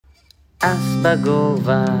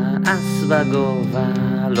בגובה, בגובה,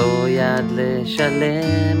 לא יד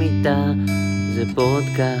לשלם איתה, זה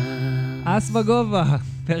פודקאסט. בגובה,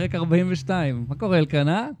 פרק 42. מה קורה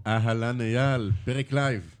אלקנה? אהלן אייל, פרק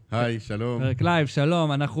לייב. היי, שלום. פרק לייב,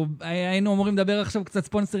 שלום. אנחנו היינו אמורים לדבר עכשיו קצת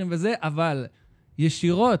ספונסרים וזה, אבל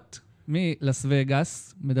ישירות מלס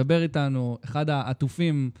וגאס, מדבר איתנו אחד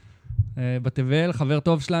העטופים בתבל, חבר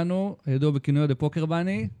טוב שלנו, ידוע בכינויו פוקר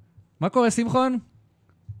בני. מה קורה, שמחון?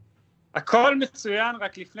 הכל מצוין,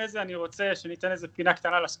 רק לפני זה אני רוצה שניתן איזה פינה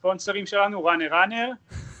קטנה לספונסרים שלנו, ראנר.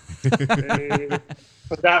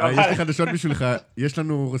 תודה רבה. יש לי חדשות בשבילך, יש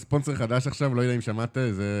לנו ספונסר חדש עכשיו, לא יודע אם שמעת,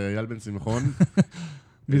 זה אייל בן שמחון.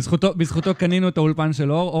 בזכותו קנינו את האולפן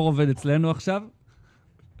של אור עובד אצלנו עכשיו.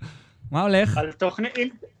 מה הולך?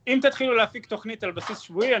 אם תתחילו להפיק תוכנית על בסיס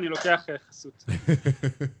שבועי, אני לוקח חסות.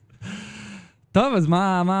 טוב, אז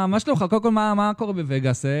מה שלומך? קודם כל, מה קורה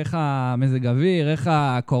בווגאס? איך המזג אוויר? איך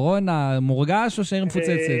הקורונה? מורגש או שהעיר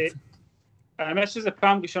מפוצצת? האמת שזה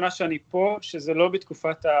פעם ראשונה שאני פה, שזה לא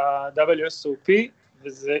בתקופת ה-WSOP,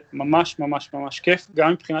 וזה ממש ממש ממש כיף,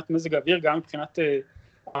 גם מבחינת מזג אוויר, גם מבחינת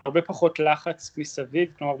הרבה פחות לחץ מסביב.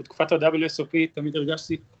 כלומר, בתקופת ה-WSOP תמיד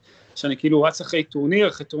הרגשתי שאני כאילו רץ אחרי טורניר,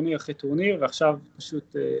 אחרי טורניר, אחרי טורניר, ועכשיו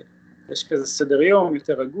פשוט יש כזה סדר יום,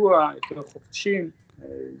 יותר רגוע, יותר חופשים,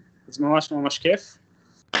 אז ממש ממש כיף.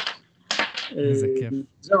 איזה כיף.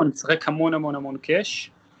 זהו, אני משחק המון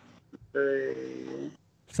קש.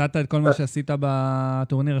 הפסדת את כל מה שעשית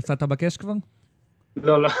בטורניר, הפסדת בקש כבר?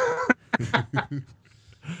 לא.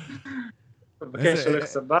 בקש הולך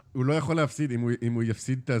סבבה. הוא לא יכול להפסיד, אם הוא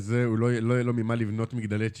יפסיד את הזה, הוא לא יהיה לו ממה לבנות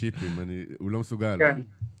מגדלי צ'יפים, הוא לא מסוגל. כן.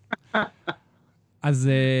 אז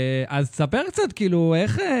תספר קצת, כאילו,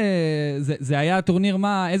 איך זה היה טורניר,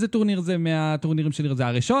 איזה טורניר זה מהטורנירים שלי? זה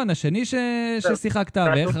הראשון, השני ששיחקת,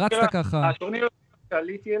 ואיך רצת ככה? הטורניר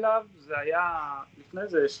שעליתי אליו, זה היה לפני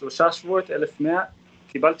זה 3 שבועות, 1100,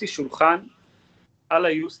 קיבלתי שולחן על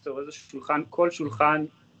היוסטר, איזה שולחן, כל שולחן,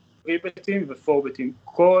 3-בטים ו4-בטים,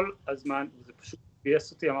 כל הזמן, וזה פשוט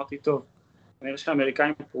בייס אותי, אמרתי, טוב, אני רואה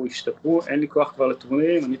שהאמריקאים פה השתפרו, אין לי כוח כבר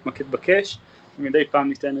לטורנירים, אני אתמקד בקש, ומדי פעם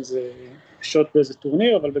ניתן איזה שוט באיזה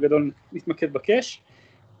טורניר, אבל בגדול נתמקד בקש,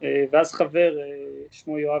 ואז חבר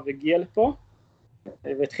שמו יואב הגיע לפה,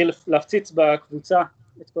 והתחיל להפציץ בקבוצה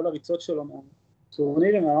את כל הריצות שלו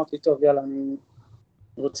מהטורנירים, ואמרתי, טוב, יאללה, אני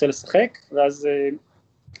רוצה לשחק, ואז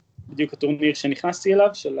בדיוק הטורניר שנכנסתי אליו,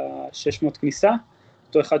 של ה-600 כניסה,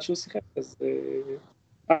 אותו אחד שהוא שיחק, אז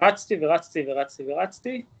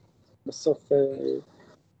רצתי, בסוף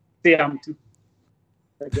סיימתי.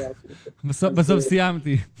 בסוף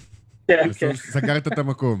סיימתי. כן. סגרת את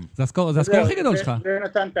המקום. זה הסקור הכי גדול שלך. זה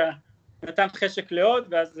נתן חשק לעוד,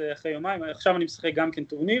 ואז אחרי יומיים, עכשיו אני משחק גם כן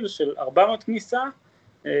טורניר של 400 כניסה,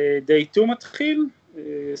 די 2 מתחיל,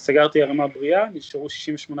 סגרתי הרמה בריאה, נשארו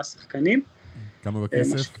 68 שחקנים. כמה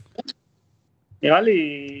בכסף? נראה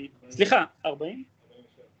לי, סליחה, 40?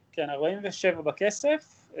 כן, 47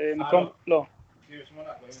 בכסף, מקום, לא.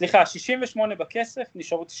 סליחה, 68 בכסף,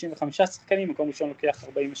 נשארו 95 שחקנים, מקום ראשון לוקח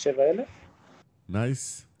 47,000.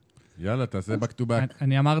 נייס. יאללה, תעשה back to back.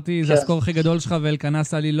 אני אמרתי, זה הסקור הכי גדול שלך, ואלקנה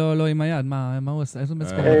עשה לי לא עם היד. מה הוא עשה? איזה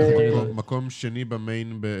סקור הכי גדול? מקום שני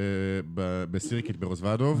במיין בסירקיט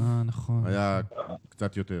ברוזוודוב. נכון. היה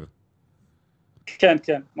קצת יותר.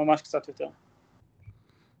 כן, ממש קצת יותר.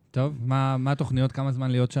 טוב, מה התוכניות? כמה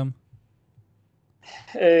זמן להיות שם?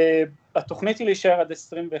 התוכנית היא להישאר עד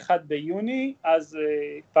 21 ביוני, אז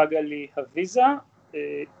פגה לי הוויזה.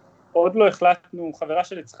 עוד לא החלטנו, חברה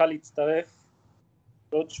שלי צריכה להצטרף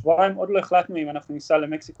בעוד שבועיים, עוד לא החלטנו אם אנחנו ניסע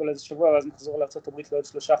למקסיקו לאיזה שבוע, ואז נחזור לארצות הברית לעוד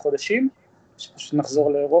 3 חודשים, שפשוט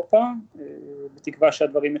נחזור לאירופה, בתקווה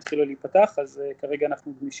שהדברים יתחילו להיפתח, אז כרגע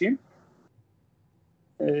אנחנו גמישים.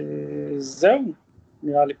 זהו,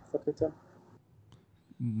 נראה לי פחות יותר.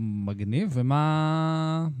 מגניב,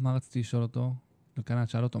 ומה רציתי לשאול אותו? אלקנה,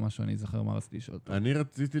 תשאל אותו משהו, אני זוכר מה רציתי לשאול אותו. אני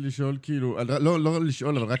רציתי לשאול כאילו, לא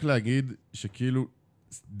לשאול, אבל רק להגיד שכאילו,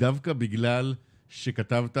 דווקא בגלל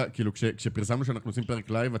שכתבת, כאילו כשפרסמנו שאנחנו עושים פרק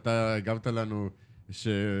לייב, אתה הגבת לנו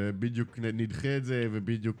שבדיוק נדחה את זה,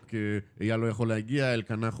 ובדיוק אייל לא יכול להגיע,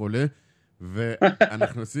 אלקנה חולה,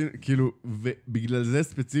 ואנחנו עושים, כאילו, ובגלל זה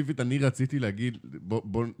ספציפית אני רציתי להגיד,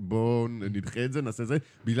 בוא נדחה את זה, נעשה זה,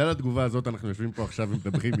 בגלל התגובה הזאת אנחנו יושבים פה עכשיו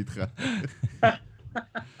ומדברים איתך.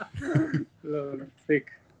 לא,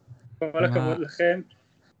 נפסיק. כל הכבוד לכם,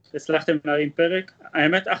 הצלחתם להרים פרק.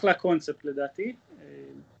 האמת, אחלה קונספט לדעתי.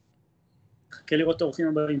 חכה לראות את האורחים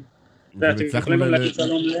הבאים. ואתם יכולים גם להגיד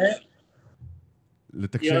שלום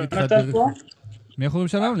לתקשר איתך יונתן פה. מי יכולים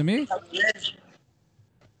שלום? למי?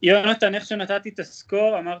 יונתן, איך שנתתי את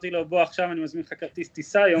הסקור, אמרתי לו, בוא עכשיו אני מזמין לך כרטיס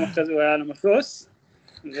טיסה, יום אחרי זה הוא היה על המטוס,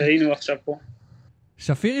 והנה הוא עכשיו פה.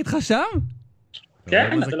 שפיר איתך שם?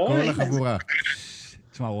 כן, אתה לא רואה. כל החבורה.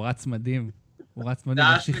 תשמע, הוא רץ מדהים.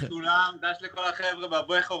 דש לכולם, דש לכל החבר'ה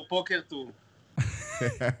בבויחור פוקר טור.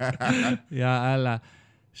 יאללה.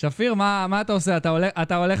 שפיר, מה אתה עושה?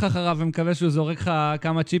 אתה הולך אחריו ומקווה שהוא זורק לך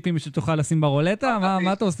כמה צ'יפים שתוכל לשים ברולטה?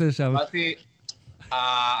 מה אתה עושה שם?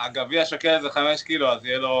 הגביע שקל זה 5 קילו, אז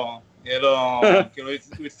יהיה לו, כאילו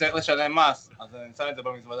הוא יצטרך לשלם מס, אז אני שם את זה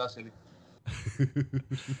במזוודה שלי.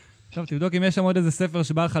 טוב, תבדוק אם יש שם עוד איזה ספר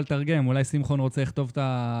שבא לך לתרגם, אולי שמחון רוצה לכתוב את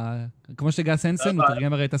ה... כמו שגס הנסן, הוא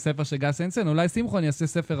תרגם הרי את הספר של גס הנסן, אולי שמחון יעשה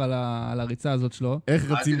ספר על הריצה הזאת שלו.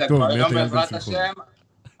 איך רצים טוב,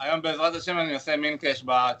 היום בעזרת השם אני עושה מינקש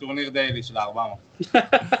בטורניר דיילי של 400.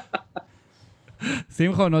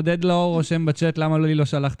 שמחון, עודד לא רושם בצ'אט למה לי לא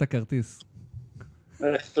שלח את הכרטיס.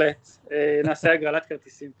 בהחלט, נעשה הגרלת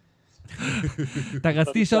כרטיסים.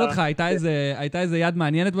 רציתי לשאול אותך, הייתה איזה יד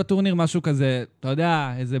מעניינת בטורניר, משהו כזה, אתה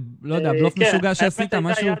יודע, איזה, לא יודע, בלוף משוגע שעשית,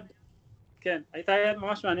 משהו? כן, הייתה יד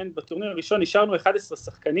ממש מעניינת בטורניר הראשון, נשארנו 11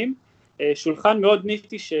 שחקנים, שולחן מאוד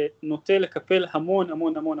ניטי שנוטה לקפל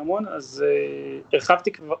המון, אז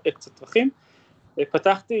הרחבתי קצת טווחים,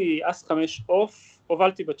 פתחתי אס 5 אוף,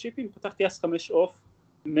 הובלתי בצ'יפים, פתחתי אס 5 אוף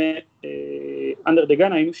מאנדר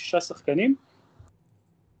דגן, היינו 6 שחקנים,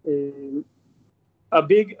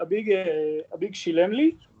 הביג שילם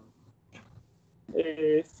לי,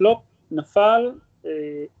 פלופ נפל,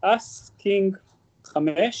 אס קינג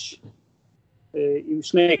 5, עם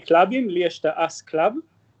 2 קלאבים, לי יש את האס קלאב,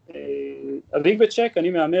 הביג בצ'ק, אני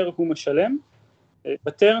מאמר, הוא משלם,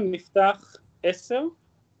 בטרן נפתח 10,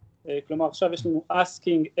 כלומר עכשיו יש לנו אס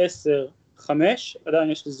קינג 10, 5, עדיין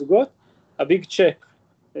יש לי זוגות, הביג צ'ק,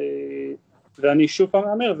 ואני שוב פעם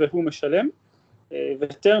מאמר והוא משלם,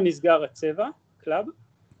 וטרן נסגר הצבע, קלאב,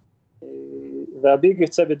 והביג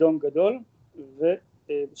יוצא בדום גדול,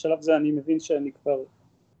 ובשלב זה אני מבין שאני כבר,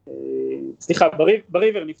 סליחה,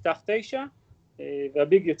 בריבר נפתח 9,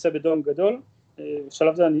 והביג יוצא בדום גדול,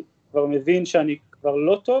 בשלב זה אני כבר מבין שאני כבר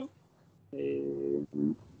לא טוב,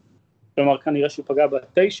 כלומר כנראה שהוא פגע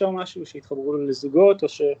ב9 או משהו, שהתחברו לו לזוגות, או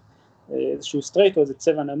שאיזשהו סטרייט או איזה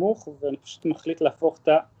צבע נמוך, ואני פשוט מחליט להפוך את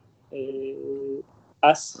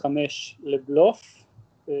אס 5 לבלוף,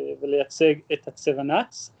 ולייצג את הצבע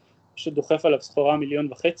נץ, פשוט דוחף עליו סחורה 1.5 מיליון,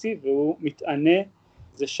 והוא מתענה,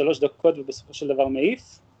 זה 3 דקות ובסופו של דבר מעיף,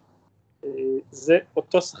 זה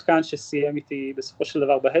אותו שחקן שסיים איתי בסופו של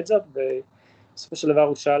דבר בהדזאפ, ובסופו של דבר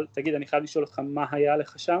הוא שאל, תגיד, אני חייב לשאול אותך מה היה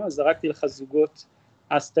לך שם, אז זרקתי לך זוגות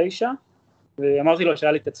אס 9, ואמרתי לו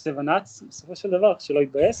שהיה לי את הצבע נץ, בסופו של דבר, שלא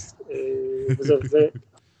יתבאס, וזהו, זה,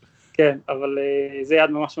 כן, אבל זה יד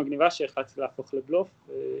ממש מגניבה שהחלטתי להפוך לבלוף,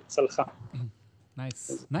 צלחה.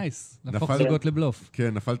 נייס, להפוך זוגות לבלוף.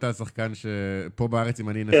 כן, נפלת על שחקן שפה בארץ, אם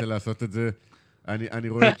אני אנסה לעשות את זה, אני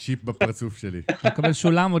רואה צ'יפ בפרצוף שלי. מקבל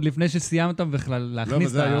שולם עוד לפני שסיימת בכלל להכניס את לא,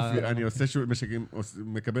 וזה היופי, אני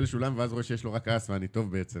מקבל שולם, ואז רואה שיש לו רק אס, ואני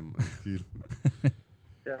טוב בעצם.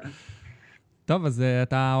 טוב, אז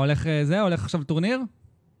אתה הולך עכשיו טורניר?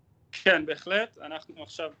 כן, בהחלט. אנחנו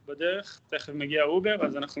עכשיו בדרך, תכף מגיע אובר,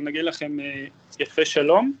 אז אנחנו נגיד לכם יפה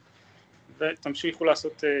שלום, ותמשיכו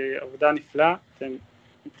לעשות עבודה נפלאה. אתם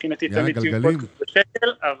מבחינתי תמיד תהיו פודקאסט בשקל,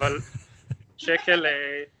 אבל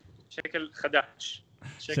שקל חדש,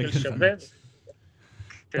 שקל שווה.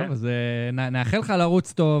 טוב, אז נאחל לך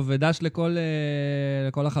לרוץ טוב, ודש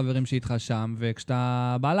לכל החברים שאיתך שם,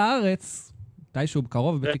 וכשאתה בא לארץ, מתישהו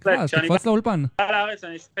בקרוב בתקווה, אז תקפוץ לאולפן. כשאני בא לארץ,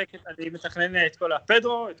 אני מתכנן את כל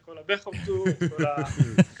הפדרו, את כל הבכובטור, את כל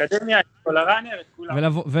האקדמיה, את כל הראנר, את כולם.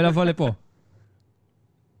 ולבוא לפה.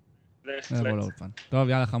 בהחלט. טוב,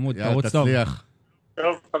 יאללה חמוד, תרוץ טוב.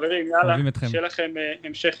 טוב, חברים, יאללה, שיהיה לכם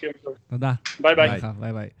המשך יום טוב. תודה. ביי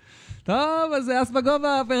ביי. טוב, אז זה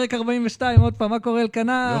בגובה, פרק 42, עוד פעם, מה קורה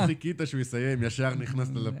אלקנה? לא חיכית שהוא יסיים, ישר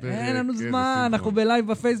נכנסת לפרק. אין לנו זמן, אנחנו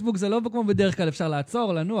בלייב בפייסבוק, זה לא כמו בדרך כלל, אפשר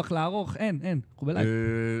לעצור, לנוח, לערוך, אין, אנחנו בלייב.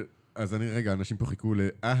 אז רגע, אנשים פה חיכו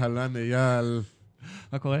לאהלן אייל.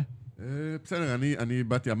 מה קורה? בסדר, אני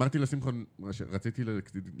באתי, אמרתי לשמחון, רציתי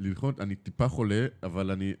ללחוץ, אני טיפה חולה,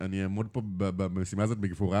 אבל אני אעמוד פה במשימה הזאת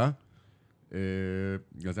בגבורה.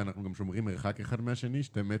 בגלל זה אנחנו גם שומרים מרחק אחד מהשני,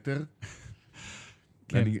 2 מטר.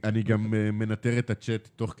 אני גם מנטר את הצ'אט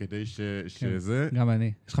תוך כדי שזה. גם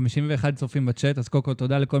אני. יש 51 צופים בצ'אט, אז קודם כל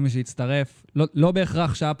תודה לכל מי שהצטרף. לא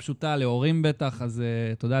בהכרח שעה פשוטה, להורים בטח, אז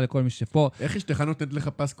תודה לכל מי שפה. איך אשתך נותנת לך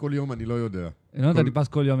פס כל יום? אני לא יודע. אני לא נותנת לי פס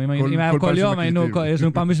כל יום. אם היה כל יום, יש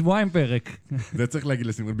לנו פעם בשבועיים פרק. זה צריך להגיד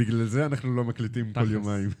לסימון. בגלל זה אנחנו לא מקליטים כל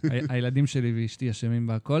יומיים. הילדים שלי ואשתי אשמים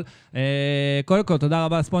בהכל. קודם כל, תודה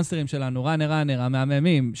רבה לספונסרים שלנו, ראנר,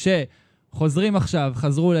 המהממים, חוזרים עכשיו,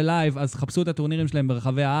 חזרו ללייב, אז חפשו את הטורנירים שלהם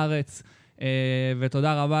ברחבי הארץ,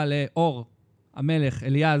 ותודה רבה לאור, המלך,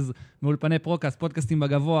 אליאז, מאולפני פרוקס, פודקאסטים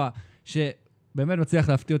בגובה, שבאמת מצליח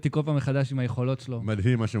להפתיע אותי כל פעם מחדש עם היכולות שלו.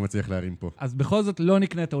 מדהים מה שהוא מצליח להרים פה. אז בכל זאת לא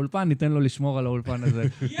נקנה את האולפן, ניתן לו לשמור על האולפן הזה.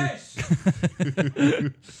 יש!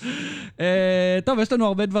 טוב, יש לנו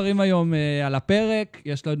הרבה דברים היום על הפרק,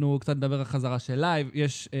 יש לנו קצת לדבר על חזרה של לייב,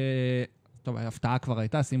 יש, טוב, ההפתעה כבר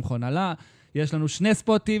הייתה, שמחון עלה, יש לנו 2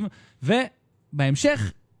 ספוטים,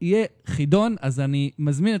 ובהמשך יהיה חידון, אז אני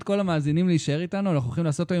מזמין את כל המאזינים להישאר איתנו, אנחנו הולכים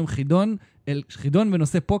לעשות היום חידון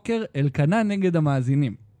בנושא פוקר, אלקנה נגד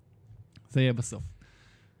המאזינים. זה יהיה בסוף.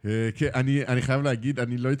 כן, אני חייב להגיד,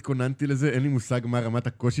 אני לא התכוננתי לזה, אין לי מושג מה רמת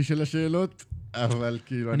הקושי של השאלות, אבל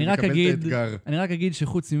כאילו, אני מקבל את האתגר. אני רק אגיד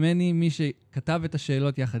שחוץ ממני, מי שכתב את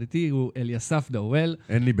השאלות יחד איתי הוא אליסף דאואל.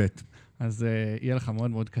 אין לי בית. אז יהיה לך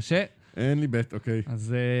מאוד מאוד קשה. אין לי בית, אוקיי.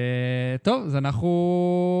 אז טוב, אז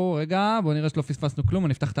אנחנו... רגע, בואו נראה שלא פספסנו כלום,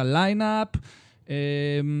 אני אפתח את הליינאפ.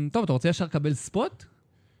 טוב, אתה רוצה ישר לקבל ספוט?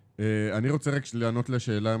 אני רוצה רק לענות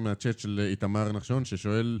לשאלה מהצ'אט של איתמר נחשון,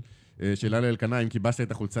 ששואל שאלה לאלקנה, אם קיבסת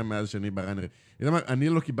את החולצה מאז שאני בראנר. איתמר, אני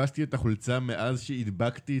לא קיבסתי את החולצה מאז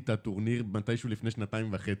שהדבקתי את הטורניר מתישהו לפני 2.5.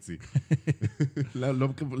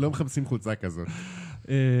 לא מחפשים חולצה כזאת.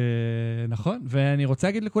 נכון, ואני רוצה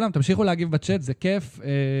להגיד לכולם, תמשיכו להגיב בצ'אט, זה כיף.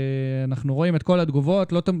 אנחנו רואים את כל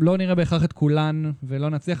התגובות, לא נראה בהכרח את כולן, ולא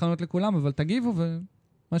נצליח לענות לכולם, אבל תגיבו,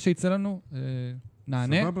 ומה שיצא לנו,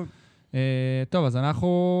 נענה. סבבה. טוב, אז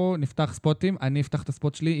אנחנו נפתח ספוטים. אני אפתח את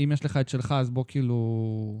הספוט שלי. אם יש לך את שלך, אז בוא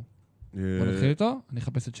כאילו... בוא נתחיל איתו. אני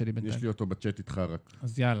אחפש את שלי בינתיים. יש לי אותו בצ'אט איתך רק.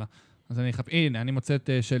 אז יאללה. אז אני אחפש... הנה, אני מוצא את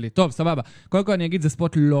שלי. טוב, סבבה. קודם כל אני אגיד, זה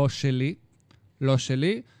ספוט לא שלי. לא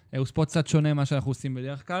שלי. הוא ספוט קצת שונה מה שאנחנו עושים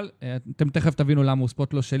בדרך כלל. אתם תכף תבינו למה הוא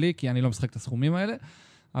ספוט לא שלי, כי אני לא משחק את הסכומים האלה.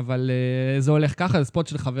 אבל זה הולך ככה, זה ספוט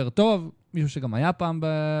של חבר טוב, מישהו שגם היה פעם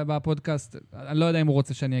בפודקאסט. אני לא יודע אם הוא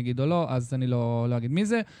רוצה שאני אגיד או לא, אז אני לא אגיד מי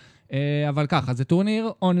זה. אבל ככה, זה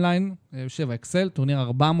טורניר אונליין, 7 אקסל,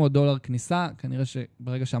 טורניר $400 כניסה, כנראה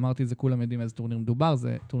שברגע שאמרתי את זה כולם יודעים איזה טורניר מדובר,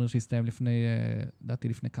 זה טורניר שהסתיים דעתי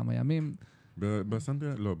לפני כמה ימים.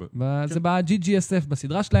 בסנדיה? לא. זה ב-GGSF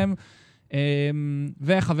בסדרה שלהם,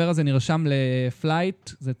 והחבר הזה נרשם לפלייט,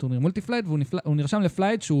 זה טורניר מולטי פלייט, והוא נרשם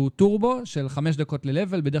לפלייט שהוא טורבו של 5 דקות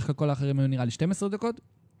ללבל, בדרך כלל כל האחרים היו נראה לי 12 דקות,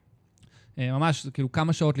 ממש כאילו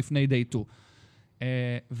כמה שעות לפני די 2.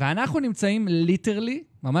 ואנחנו נמצאים ליטרלי,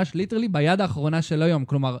 ממש ליטרלי, ביד האחרונה של היום.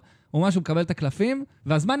 כלומר, הוא ממש מקבל את הקלפים,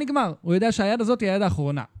 והזמן נגמר. הוא יודע שהיד הזאת היא היד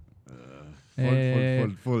האחרונה.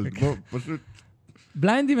 פולד. בוא, פשוט...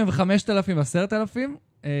 בליינדים הם 5,000 10,000,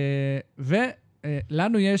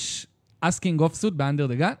 ולנו יש asking off suit באנדר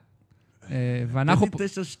דגן. ואנחנו... תן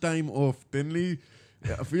לי 9-2 אוף, תן לי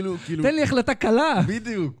אפילו כאילו... תן לי החלטה קלה.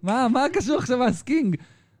 בדיוק. מה קשור עכשיו האסקינג?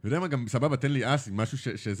 אתה יודע מה, גם סבבה, תן לי אסים, משהו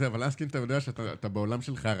שזה, אבל אסקים אתה יודע שאתה בעולם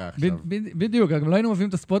של חרה עכשיו. בדיוק, גם לא היינו מביאים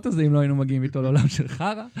את הספוט הזה אם לא היינו מגיעים איתו לעולם של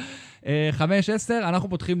חרה. 5-10, אנחנו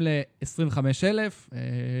פותחים ל-25,000,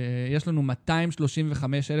 יש לנו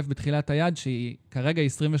 235,000 בתחילת היד, שהיא כרגע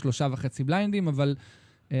 23.5 בליינדים, אבל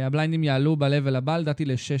הבליינדים יעלו ב-level הבא, לדעתי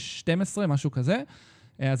ל-6-12, משהו כזה.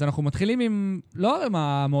 אז אנחנו מתחילים עם, לא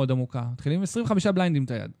רמה מאוד עמוקה, מתחילים עם 25 בליינדים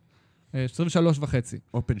את היד. 23.5.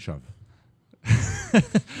 אופן שב.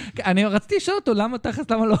 אני רציתי לשאול אותו, למה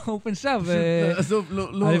לא אופן שב? עזוב,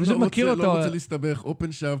 לא רוצה להסתבך,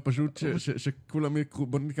 אופן שב, פשוט שכולם יקחו,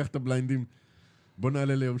 בוא ניקח את הבליינדים, בוא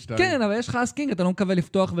נעלה ליום 2. כן, אבל יש לך אסקינג, אתה לא מקווה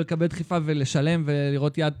לפתוח ולקבל דחיפה ולשלם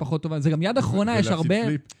ולראות יד פחות טובה. זה גם יד אחרונה, יש הרבה...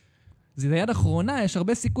 זה יד אחרונה, יש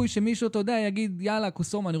הרבה סיכוי שמישהו, אתה יודע, יגיד, יאללה,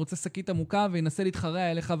 קוסומה, אני רוצה שקית עמוקה, וינסה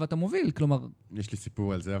להתחרע אליך ואתה מוביל, כלומר... יש לי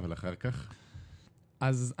סיפור על זה, אבל אחר כך.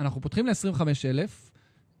 אז אנחנו פותחים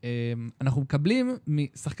ל-25,000, אנחנו מקבלים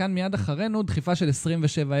משחקן מיד אחרינו דחיפה של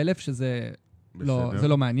 27,000, שזה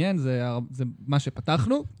לא מעניין, זה מה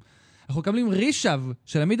שפתחנו. אנחנו מקבלים רישב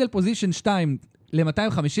של המידל פוזישן 2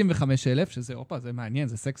 ל-255,000, שזה, זה מעניין,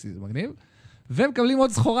 זה סקסי, זה מגניב. ומקבלים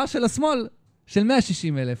עוד סחורה של השמאל, של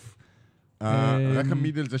 160,000. רק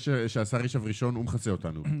המידל זה שעשה רישב ראשון, הוא מכסה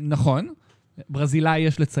אותנו. נכון. ברזילאי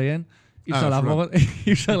יש לציין. אי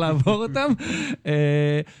אפשר לעבור אותם.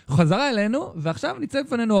 חזרה אלינו, ועכשיו ניצא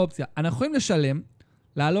בפנינו אופציה. אנחנו יכולים לשלם,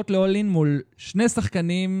 לעלות לאולין מול 2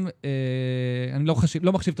 שחקנים, אני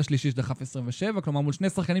לא מחשיב את השלישי שדחף 27, כלומר מול 2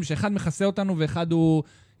 שחקנים שאחד מכסה אותנו, ואחד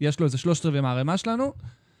יש לו איזה 3/4 מהרמה שלנו.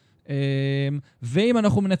 ואם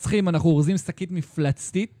אנחנו מנצחים, אנחנו אורזים שקית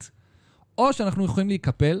מפלצתית, או שאנחנו יכולים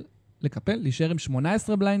לקפל, להישאר עם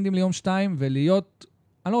 18 בליינדים ליום 2, ולהיות,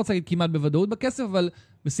 אני לא רוצה להגיד כמעט בוודאות בכסף, אבל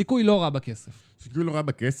בסיכוי לא רע בכסף. סיכוי לא רע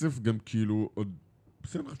בכסף, גם כאילו עוד...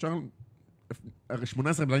 בסדר, אפשר...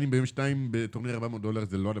 18 בליינדים ביום 2 בטורניר $400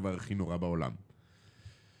 זה לא הדבר הכי נורא בעולם.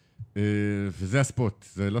 וזה הספוט.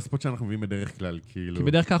 זה לא ספוט שאנחנו מביאים בדרך כלל, כאילו... כי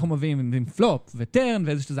בדרך כלל אנחנו מביאים פלופ וטרן,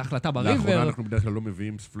 ואיזושהי החלטה בריבר. לאחרונה אנחנו בדרך כלל לא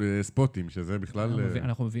מביאים ספוטים, שזה בכלל...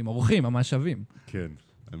 אנחנו מביאים אורחים, ממש שווים. כן,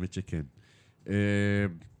 האמת שכן.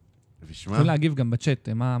 יכולים להגיב גם בצ'אט,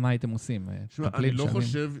 מה הייתם עושים? אני לא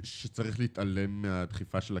חושב שצריך להתעלם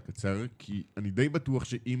מהדחיפה של הקצר, כי אני די בטוח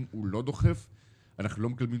שאם הוא לא דוחף, אנחנו לא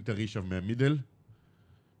מקלמים את הרישב מהמידל,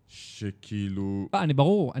 שכאילו... אני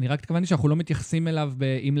ברור, אני רק התכוונתי שאנחנו לא מתייחסים אליו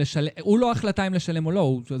אם לשלם, הוא לא החלטה אם לשלם או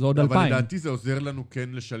לא, זה עוד 2,000. אבל לדעתי זה עוזר לנו כן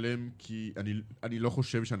לשלם, כי אני לא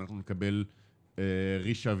חושב שאנחנו נקבל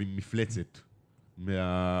רישב עם מפלצת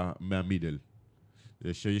מהמידל.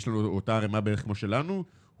 שיש לנו אותה הרמה בערך כמו שלנו,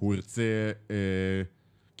 הוא ירצה,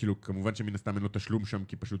 כאילו כמובן שמן הסתם אין לו תשלום שם,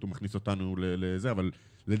 כי פשוט הוא מכניס אותנו לזה, אבל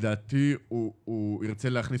לדעתי הוא ירצה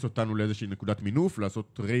להכניס אותנו לאיזושהי נקודת מינוף,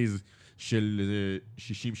 לעשות רייז של 60-70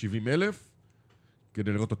 אלף,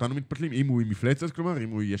 כדי לראות אותנו מתפתלים, אם הוא עם מפלצת, כלומר,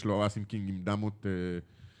 אם יש לו אסים קינג עם דמות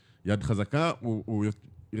יד חזקה, הוא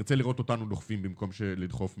ירצה לראות אותנו דוחפים במקום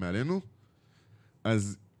לדחוף מעלינו.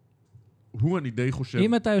 אז הוא אני די חושב...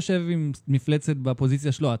 אם אתה יושב עם מפלצת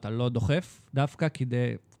בפוזיציה שלו, אתה לא דוחף, דווקא כי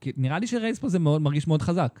נראה לי שרייס פה זה מרגיש מאוד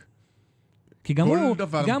חזק. כי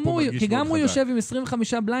גם הוא יושב עם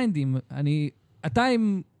 25 בליינדים. אתה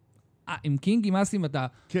עם קינג, עם אסים, אתה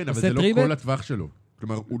עושה טריבל. כן, אבל זה לא כל הטווח שלו.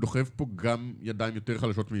 כלומר, הוא דוחף פה גם ידיים יותר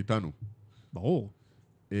חלשות מאיתנו. ברור.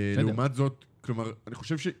 לעומת זאת, כלומר, אני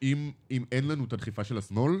חושב שאם אין לנו את הדחיפה של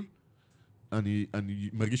השמאל, אני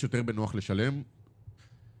מרגיש יותר בנוח לשלם.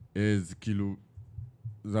 זה כאילו,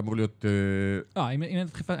 זה אמור להיות...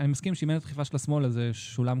 אני מסכים שאם אין את הדחיפה של השמאל, אז זה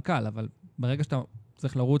שולם קל, אבל ברגע שאתה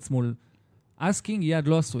צריך לרוץ מול אסקינג, יד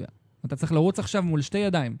לא עשויה. אתה צריך לרוץ עכשיו מול שתי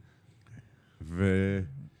ידיים.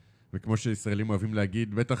 וכמו שישראלים אוהבים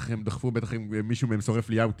להגיד, בטח הם דחפו, בטח מישהו מהם שורף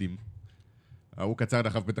לי אאוטים. ההוא קצר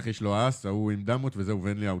דחף, בטח יש לו אס, ההוא עם דמות וזהו,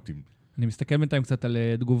 ואין לי אאוטים. אני מסתכל בינתיים קצת על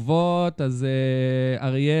תגובות, אז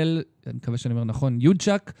אריאל, אני מקווה שאני אומר נכון,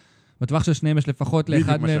 יודשק, בטווח של שניהם יש לפחות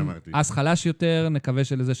לאחד מהם אס חלש יותר, נקווה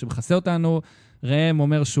שלזה שמחסה אותנו. ראם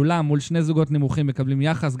אומר שולם, מול שני זוגות נמוכים מקבלים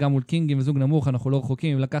יחס, גם מול קינגים וזוג נמוך, אנחנו לא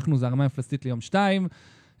רחוקים, אם לקחנו זה הרמה מפלסטית ליום 2.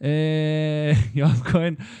 יואב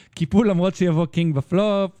כהן, קיפול למרות שיבוא קינג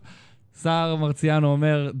בפלופ. שר מרציאנו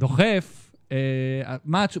אומר, דוחף.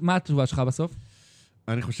 מה התשובה שלך בסוף?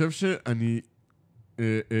 אני חושב שאני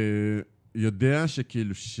יודע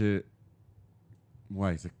שכאילו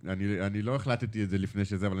וואי, אני לא החלטתי את זה לפני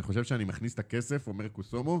שזה, אבל אני חושב שאני מכניס את הכסף, אומר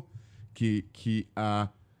קוסומו, כי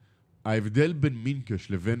ההבדל בין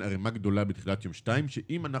מינקש לבין הרמה גדולה בתחילת יום 2,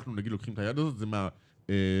 שאם אנחנו נגיד לוקחים את היד הזאת, זה מה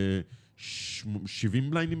 70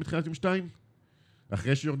 בליינדים בתחילת יום 2?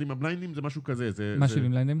 אחרי שיורדים הבליינדים זה משהו כזה. מה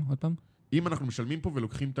 70 בליינדים? עוד פעם? אם אנחנו משלמים פה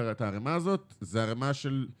ולוקחים את הרמה הזאת, זה הרמה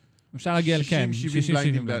של 60-70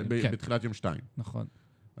 בליינדים בתחילת יום 2. נכון.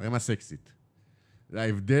 הרמה סקסית.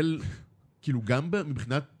 ההבדל... כאילו גם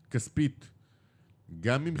מבחינת כספית,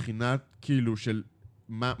 גם מבחינת כאילו של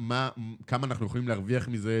כמה אנחנו יכולים להרוויח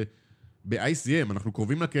מזה ב-ICM, אנחנו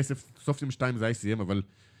קרובים לכסף, סוף יום 2 זה ICM, אבל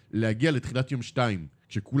להגיע לתחילת יום 2,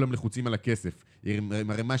 כשכולם לחוצים על הכסף,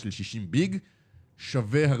 עם הרמה של 60 ביג,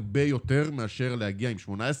 שווה הרבה יותר מאשר להגיע עם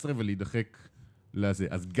 18 ולהידחק לזה.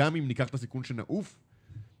 אז גם אם ניקח את הסיכון שנעוף,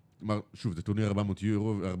 כלומר, שוב, זה טורניר 400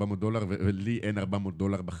 יורו, 400 דולר, ולי אין 400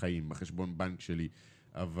 דולר בחיים, בחשבון בנק שלי.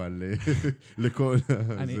 אבל לכל...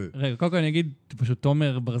 רגע, קודם כל אני אגיד, פשוט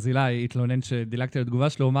תומר ברזילי התלונן שדילגתי לתגובה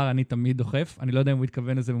שלו, הוא אמר, אני תמיד דוחף. אני לא יודע אם הוא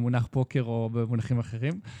התכוון לזה במונח פוקר או במונחים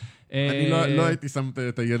אחרים. אני לא הייתי שם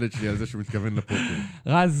את הילד שלי על זה שהוא מתכוון לפוקר.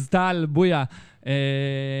 רז טל, בויה,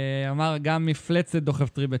 אמר, גם מפלצת דוחף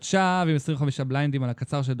טריבט שעה, ועם 25 בליינדים על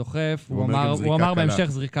הקצר שדוחף. הוא אמר בהמשך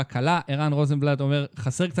זריקה קלה. ערן רוזנבלט אומר,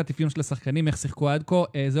 חסר קצת אפיון של השחקנים, איך שיחקו עד כה.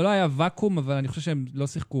 זה לא היה ואקום, אבל אני חושב שהם לא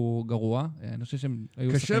שיחקו גרוע. אני חושב שהם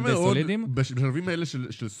היו שחקנים די סולידיים. בשלבים האלה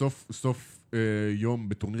של סוף יום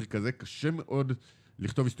בטורניר כזה, קשה מאוד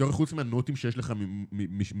לכתוב היסטוריה חוץ מהנוטים שיש לך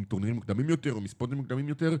מטורנירים מוקדמים יותר או מספוטים מוקדמים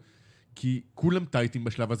יותר, כי כולם טייטים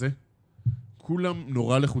בשלב הזה, כולם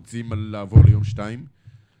נורא לחוצים על לעבור ליום 2.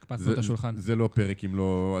 הקפצנו את השולחן. זה לא פרק אם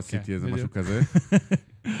לא עשיתי איזה משהו כזה.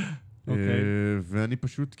 ואני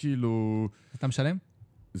פשוט כאילו... אתה משלם?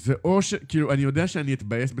 זה או ש... כאילו, אני יודע שאני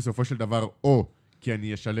אתבאס בסופו של דבר, או כי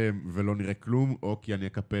אני אשלם ולא נראה כלום, או כי אני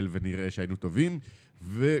אקפל ונראה שהיינו טובים,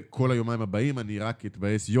 וכל היומיים הבאים אני רק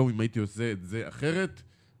אתבאס יום אם הייתי עושה את זה אחרת,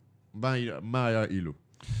 מה היה אילו?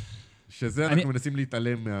 שזה אנחנו מנסים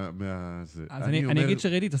להתעלם מהזה. אז אני אגיד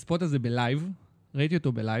שראיתי את הספוט הזה בלייב, ראיתי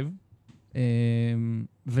אותו בלייב,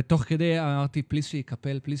 ותוך כדי אמרתי, פליס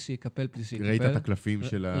שיקפל, פליס שיקפל, פליס שיקפל. ראית את הקלפים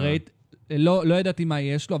של ה... לא ידעתי מה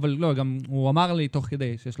יש לו, אבל לא, גם הוא אמר לי תוך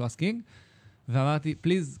כדי שיש לו אסקינג, ואמרתי,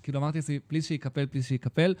 פליז, כאילו אמרתי, פליז שיקפל, פליז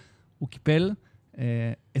שיקפל. הוא קיפל.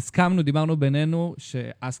 הסכמנו, דיברנו בינינו,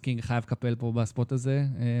 שאסקינג חייב קפל פה בספוט הזה,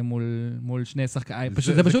 מול שני שחקנים.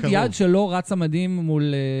 זה פשוט יד שלא רצה מדהים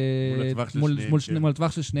מול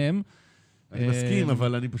הטווח של שניהם. אני מסכים,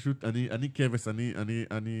 אבל אני פשוט, אני כבש,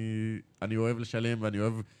 אני אוהב לשלם, ואני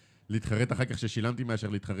אוהב להתחרט אחר כך ששילמתי מאשר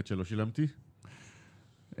להתחרט שלא שילמתי.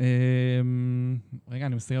 רגע,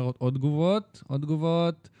 אני מסתכל עוד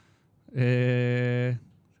תגובות.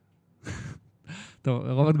 טוב,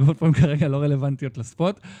 רוב התגובות פה הם כרגע לא רלוונטיות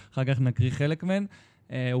לספוט, אחר כך נקריא חלק מהן.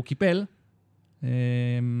 הוא קיפל.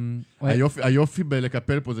 היופי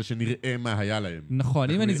בלקפל פה זה שנראה מה היה להם. נכון,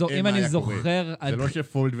 אם אני זוכר... זה לא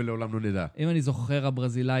שפולד ולעולם לא נדע. אם אני זוכר,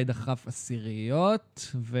 הברזילאי דחף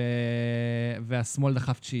עשיריות, והשמאל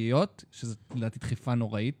דחף תשיעיות, שזו לדעתי דחיפה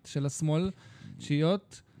נוראית של השמאל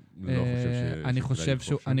תשיעיות.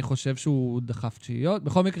 אני חושב שהוא דחף תשיעיות.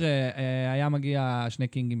 בכל מקרה, היה מגיע שני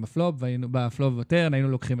קינגים בפלופ וטרן, היינו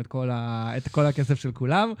לוקחים את כל הכסף של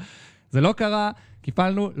כולם. זה לא קרה,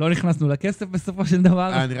 קיפלנו, לא נכנסנו לכסף בסופו של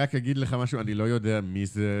דבר. אני רק אגיד לך משהו, אני לא יודע מי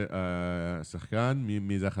זה השחקן,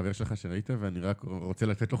 מי זה החבר שלך שראית, ואני רק רוצה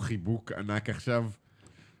לתת לו חיבוק ענק עכשיו,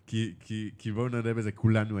 כי בואו נדע בזה,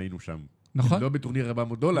 כולנו היינו שם. נכון. לא בטורניר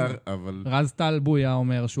 $400, אבל... רז טל בויה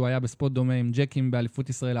אומר שהוא היה בספוט דומה עם ג'קים באליפות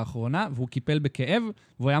ישראל האחרונה, והוא קיפל בכאב,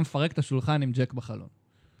 והוא היה מפרק את השולחן עם ג'ק בחלון.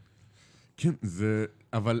 כן, זה...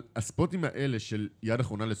 אבל הספוטים האלה של יד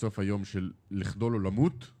אחרונה לסוף היום של לחדול או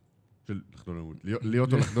למות, לחדול או למות,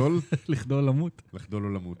 להיות או לחדול? לחדול או למות. לחדול או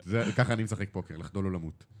למות. ככה אני משחק פוקר, לחדול או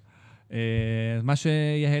למות. מה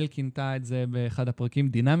שיהל כינתה את זה באחד הפרקים,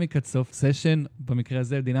 דינמיקת סוף סשן, במקרה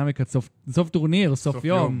הזה דינמיקת סוף טורניר, סוף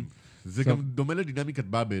יום. זה גם דומה לדינמיקת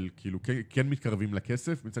באבל, כאילו כן מתקרבים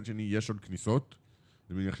לכסף, מצד שני יש עוד כניסות,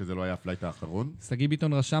 אני מניח שזה לא היה הפלייט האחרון. סגי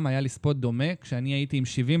ביטון רשם, היה לי ספוט דומה, כשאני הייתי עם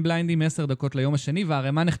 70 בליינדים, 10 דקות ליום השני,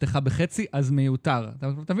 והרמה נחתכה בחצי, אז מיותר.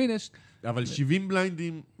 אתה מבין, יש... אבל 70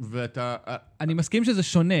 בליינדים, ואתה... אני מסכים שזה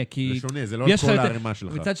שונה, כי... זה שונה, זה לא על כל הרמה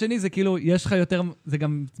שלך. מצד שני, זה כאילו, יש לך יותר, זה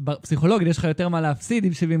גם פסיכולוגית, יש לך יותר מה להפסיד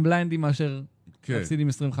עם 70 בליינדים, מאשר להפסיד עם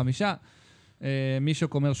 25. מישהו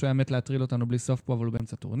אומר שהוא היה מת להטריל אותנו בלי סוף פה, אבל הוא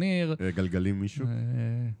באמצע טורניר. גלגלים מישהו?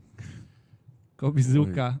 קובי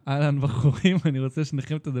זוקה, אהלן בחורים, אני רוצה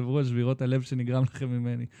שניכם תדברו על שבירות הלב שנגרם לכם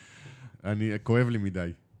ממני. כואב לי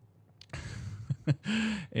מדי.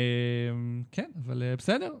 כן, אבל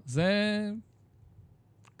בסדר,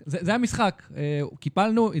 זה המשחק.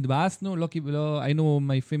 קיפלנו, התבאסנו, היינו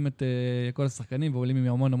מעיפים את כל השחקנים ועולים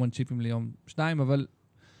עם המון צ'יפים ליום 2, אבל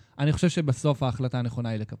אני חושב שבסוף ההחלטה הנכונה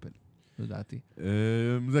היא לקפל. לדעתי.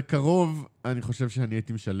 זה קרוב, אני חושב שאני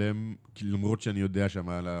הייתי משלם, למרות שאני יודע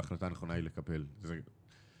שהמעלה ההחלטה הנכונה היא לקפל.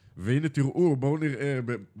 והנה תראו, בואו נראה,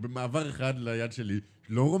 במעבר אחד ליד שלי,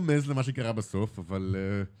 לא רומז למה שקרה בסוף, אבל...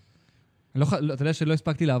 אתה יודע שלא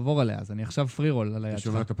הספקתי לעבור עליה, אז אני עכשיו פרי רול על היד שלך.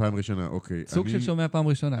 שומע את הפעם ראשונה, אוקיי. סוג של שומע פעם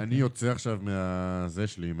ראשונה. אני יוצא עכשיו מהזה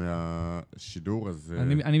שלי, מהשידור, אז...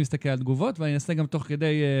 אני מסתכל על תגובות, ואני אנסה גם תוך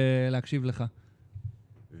כדי להקשיב לך.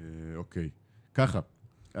 אוקיי. ככה.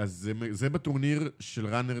 אז זה בטורניר של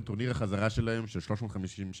ראנר, טורניר החזרה שלהם, של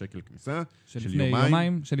 350 שקל כניסה, של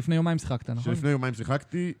יומיים. שלפני יומיים שיחקת, נכון? שלפני יומיים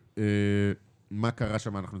שיחקתי. מה קרה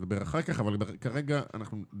שם, אנחנו נדבר אחר כך, אבל כרגע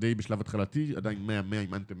אנחנו די בשלב התחלתי, עדיין 100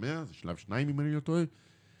 עם אנטה 100, זה שלב 2 אם אני לא טועה.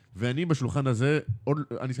 ואני בשולחן הזה,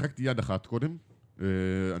 אני שיחקתי יד אחת קודם,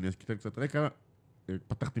 אני אתן קצת רקע,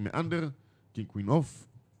 פתחתי מאנדר, קינג קווין אוף,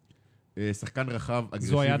 שחקן רחב,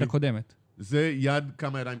 אגרסיבי. זו היד הקודמת. זה יד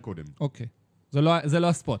כמה ידיים קודם. אוקיי. זה לא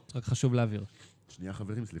הספוט, רק חשוב להעביר. שנייה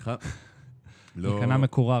חברים, סליחה. קנה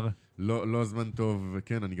מקורר. לא זמן טוב,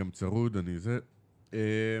 כן, אני גם צרוד, אני זה.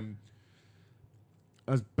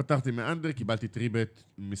 אז פתחתי מאנדר, קיבלתי טריבט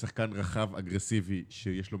משחקן רחב אגרסיבי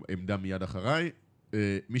שיש לו עמדה מיד אחריי.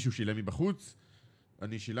 מישהו שילם מבחוץ,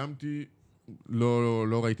 אני שילמתי,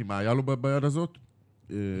 לא ראיתי מה היה לו ביד הזאת.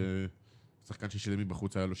 שחקן ששילם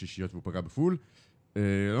מבחוץ היה לו שישיות והוא פגע בפול.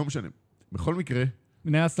 לא משנה. בכל מקרה...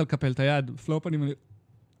 נעשת לקפל את היד, פלופ אני...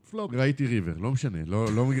 פלופ. ראיתי ריבר, לא משנה,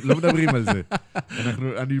 לא מדברים על זה.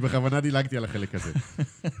 אני בכוונה דילגתי על החלק הזה.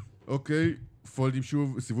 אוקיי, פולדים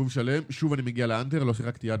שוב, סיבוב שלם, שוב אני מגיע לאנטר, לא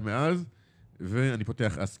שיחקתי יד מאז, ואני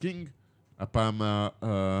פותח אסקינג, הפעם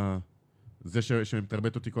זה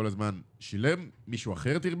שמתרבט אותי כל הזמן שילם, מישהו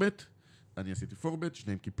אחר תרבט, אני עשיתי פורבט,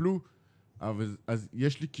 שניהם קיפלו, אז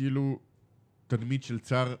יש לי כאילו תדמית של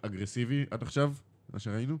צר אגרסיבי עד עכשיו, מה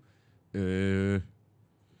שראינו.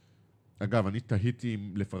 אגב, אני תהיתי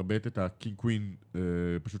לפרבט את הקינג קווין,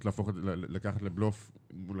 פשוט לקחת לבלוף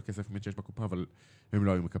מול הכסף מת שיש בקופה, אבל הם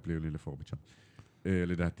לא היו מקפלים לי לפורבט שם,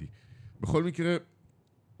 לדעתי. בכל מקרה,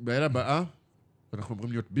 בעיה הבאה, אנחנו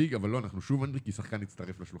אומרים להיות ביג, אבל לא, אנחנו שוב אנדר, כי שחקן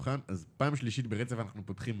יצטרף לשולחן, אז פעם שלישית ברצף אנחנו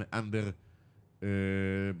פותחים מאנדר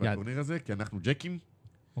בטורניר הזה, כי אנחנו ג'קים.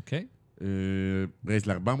 אוקיי. רייז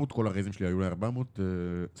ל-400, כל הרייזים שלי היו ל-400,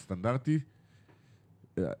 סטנדרטי.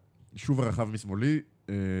 שוב הרחב משמאלי,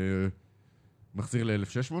 מחזיר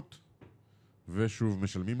ל-1600, ושוב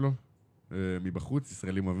משלמים לו מבחוץ.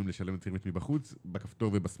 ישראלים אוהבים לשלם את רימית מבחוץ,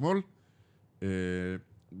 בכפתור ובשמאל.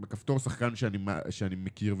 בכפתור שחקן שאני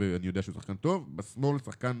מכיר ואני יודע שהוא שחקן טוב, בשמאל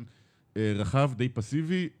שחקן רחב, די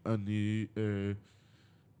פסיבי, אני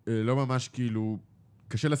לא ממש כאילו,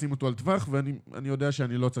 קשה לשים אותו על טווח, ואני יודע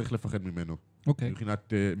שאני לא צריך לפחד ממנו. אוקיי.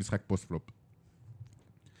 מבחינת משחק פוסט-פלופ.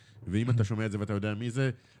 ואם אתה שומע את זה ואתה יודע מי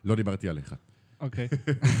זה, לא דיברתי עליך. אוקיי.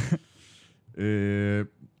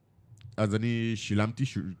 אז אני שילמתי,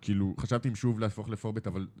 כאילו, חשבתי אם שוב להפוך לפורבט,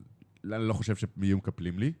 אבל אני לא חושב שיהיו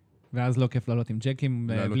מקפלים לי. ואז לא כיף לעלות עם ג'קים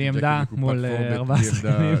בלי עמדה מול 4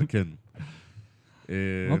 שחקנים. כן.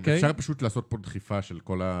 אפשר פשוט לעשות פה דחיפה של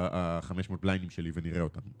כל ה-500 בליינים שלי ונראה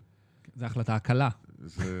אותם. זה החלטה הקלה.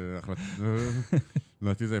 זה החלטה...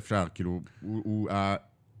 לדעתי זה אפשר, כאילו,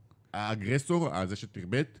 האגרסור, הזה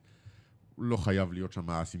שתרבט, הוא לא חייב להיות שם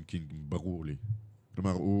אסים קינג, ברור לי.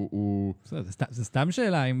 כלומר, הוא... זה סתם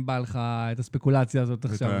שאלה אם בא לך את הספקולציה הזאת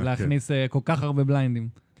עכשיו, להכניס כל כך הרבה בליינדים.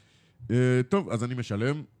 טוב, אז אני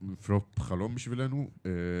משלם, פלופ חלום בשבילנו,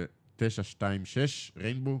 926,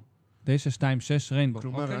 ריינבו. 926, ריינבו.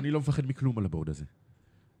 כלומר, אני לא מפחד מכלום על הבורד הזה.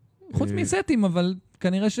 חוץ מסטים, אבל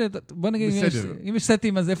כנראה בוא נגיד, אם יש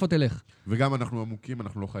סטים, אז איפה תלך? וגם אנחנו עמוקים,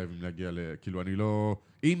 אנחנו לא חייבים להגיע כאילו, אני לא...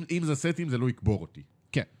 אם זה סטים, זה לא יקבור אותי.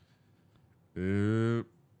 כן.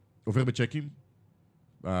 עובר בצ'קים.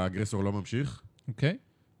 האגרסור לא ממשיך. אוקיי.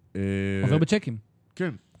 עובר בצ'קים.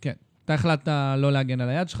 כן. כן. אתה החלטת לא להגן על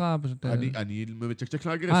היד שלך, פשוט... אני מצ'ק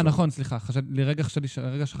לאגרסור. נכון, סליחה. לרגע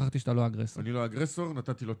שכחתי שאתה לא אגרסור. אני לא אגרסור,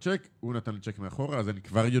 נתתי לו צ'ק, הוא נתן לי צ'ק מאחורה, אז אני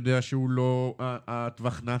כבר יודע שהוא לא...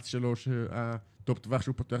 הטווח נץ שלו, הטופ טווח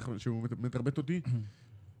שהוא פותח, שהוא מתרבט אותי,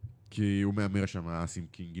 כי הוא מאמר שם אסים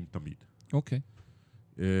קינגים תמיד. אוקיי.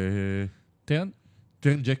 טרן?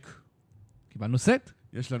 טרן ג'ק. קיבלנו סט.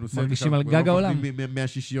 יש לנו סט. מרגישים על גג העולם.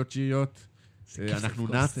 מהשישיות תשיעיות. אנחנו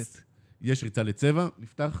נץ. יש ריצה לצבע,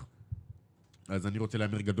 נפתח. אז אני רוצה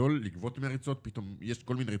להמר גדול, לגבות מהריצות, פתאום יש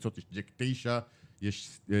כל מיני ריצות, יש ג'ק 9,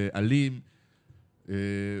 יש עלים. אני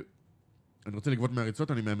רוצה לגבות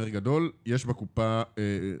מהריצות, אני מאמר גדול, יש בקופה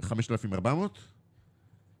 5,400.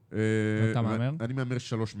 אתה מאמר? אני מאמר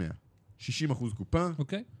 3,100. 60% קופה.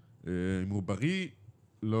 אוקיי. אם הוא בריא,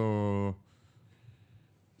 לא...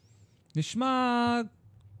 נשמע...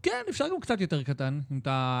 כן, אפשר גם קצת יותר קטן, אם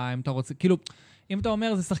אתה רוצה... כאילו, אם אתה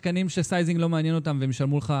אומר, זה שחקנים שסייזינג לא מעניין אותם והם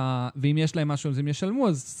ישלמו לך, ואם יש להם משהו, אז הם ישלמו,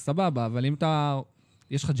 אז סבבה. אבל אם אתה...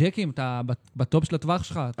 יש לך ג'קים, אתה בטופ של הטווח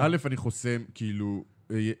שלך. א', אני חוסם, כאילו,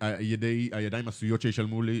 הידיים עשויות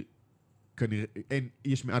שישלמו לי, כנראה,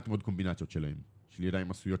 יש מעט מאוד קומבינציות שלהם, של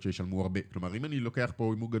ידיים עשויות שישלמו הרבה. כלומר, אם אני לוקח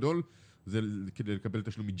פה הימור גדול, זה כדי לקבל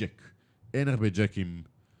תשלום מג'ק. אין הרבה ג'קים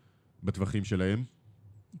בטווחים שלהם.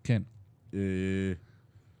 כן.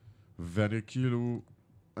 ואני כאילו,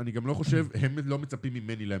 אני גם לא חושב, הם לא מצפים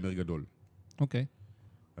ממני להמר גדול. אוקיי.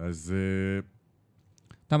 אז...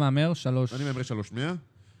 אתה מאמר 3... אני מאמר 3,100,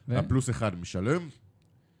 הפלוס 1 משלם,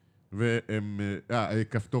 והם...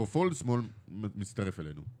 כפתור פולד, שמאל מצטרף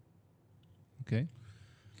אלינו. אוקיי.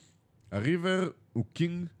 הריבר הוא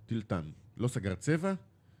קינג טילטן. לא סגר צבע,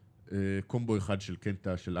 קומבו אחד של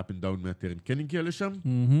קנטה של אפ אנד דאון מהטרן כן הגיע לשם,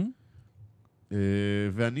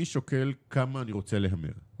 ואני שוקל כמה אני רוצה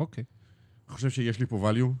להמר. אוקיי. אני חושב שיש לי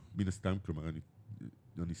פה value, מן הסתם, כלומר,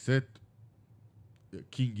 אני סט,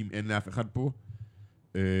 קינגים אין לאף אחד פה,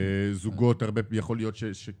 זוגות הרבה, יכול להיות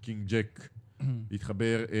שקינג ג'ק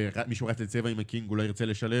יתחבר, מישהו רץ לצבע עם הקינג, אולי ירצה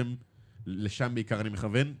לשלם, לשם בעיקר אני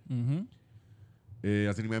מכוון.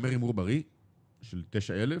 אז אני מאמר הימור בריא, של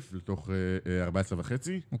 9,000 לתוך 14.5.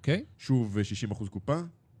 אוקיי. שוב 60% קופה.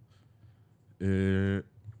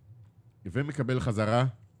 ומקבל חזרה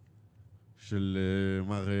של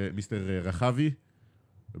מיסטר רחבי,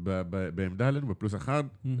 בעמדה עלינו, בפלוס 1,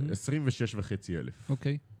 26,500.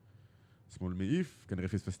 אוקיי. שמאל מעיף, כנראה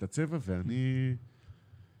פספס את הצבע, ואני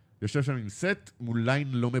יושב שם עם סט מול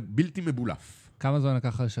ליין בלתי מבולף. כמה זמן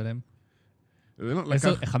לקח לשלם?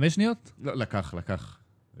 5 שניות? לא, לקח.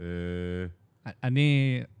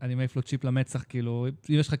 אני מעיף לו צ'יפ למצח, כאילו,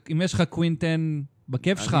 אם יש לך קווינטן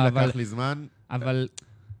בכיף שלך, אני לקח לי זמן. אבל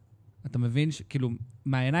אתה מבין, כאילו,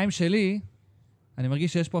 מהעיניים שלי, אני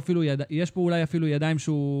מרגיש שיש פה אפילו, יש פה אולי אפילו ידיים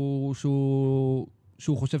שהוא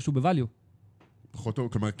חושב שהוא בווליו. פחות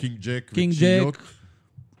טוב, כלומר, קינג ג'ק ותשיעיות.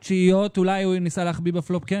 תשיעיות, אולי הוא ניסה להחביא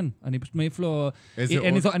בפלופ, כן. אני פשוט מעיף לו...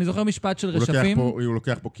 אני זוכר משפט של רשפים. הוא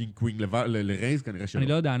לוקח פה קינג קווין לרייז, כנראה שלא. אני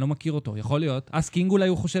לא יודע, אני לא מכיר אותו. יכול להיות. אז קינג אולי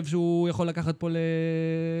הוא חושב שהוא יכול לקחת פה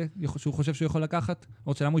שהוא חושב שהוא יכול לקחת?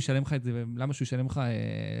 עוד שלמה הוא ישלם לך את זה, למה שהוא ישלם לך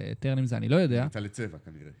טרן עם זה, אני לא יודע. נמצא לצבע,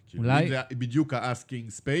 כנראה. אולי... זה בדיוק האס קינג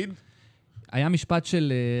ספייד. היה משפט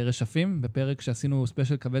של רשפים, בפרק שעשינו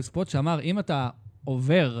ספיישל קבל ספוט, שאמר, אם אתה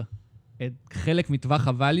עובר את חלק מטווח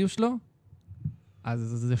הvalue שלו, אז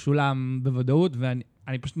זה שולם בוודאות,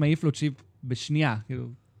 ואני פשוט מעיף לו צ'יפ בשנייה, כאילו,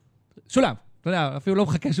 שולם, אתה יודע, אפילו לא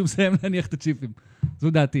מחכה שהוא מסיים להניח את הצ'יפים, זו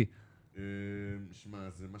דעתי. שמע,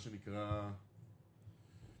 זה מה שנקרא...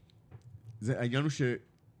 העניין הוא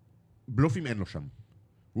שבלופים אין לו שם.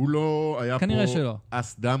 הוא לא היה פה... כנראה שלא.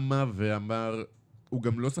 אס דמה ואמר... הוא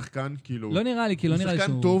גם לא שחקן, כאילו... לא נראה לי, כי לא נראה לי שהוא...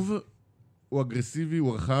 הוא שחקן טוב, הוא אגרסיבי,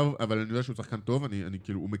 הוא רחב, אבל אני יודע שהוא שחקן טוב, אני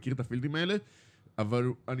כאילו, הוא מכיר את הפילדים האלה,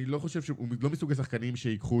 אבל אני לא חושב שהוא לא מסוג השחקנים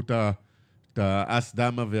שיקחו את האס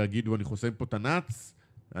דמה ויגידו, אני חוסם פה את הנאץ,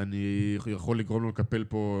 אני יכול לגרום לו לקפל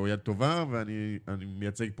פה יד טובה, ואני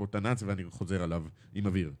מייצג פה את הנאץ ואני חוזר עליו עם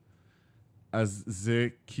אוויר. אז זה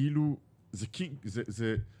כאילו, זה קינג,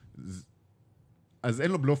 אז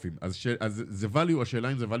אין לו בלופים. אז זה value,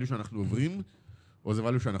 השאלה אם זה value שאנחנו עוברים, או זה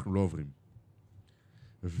value שאנחנו לא עוברים.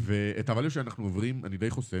 ואת ה-value שאנחנו עוברים, אני די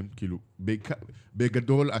חוסם, כאילו,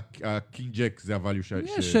 בגדול, הקינג ג'ק זה ה-value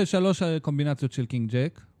יש 3 קומבינציות של קינג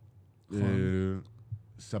ג'ק.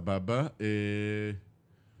 סבבה.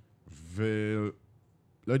 ולא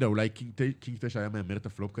יודע, אולי קינג 9 היה מאמר את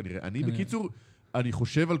הפלופ כנראה. אני, בקיצור, אני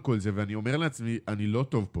חושב על כל זה, ואני אומר לעצמי, אני לא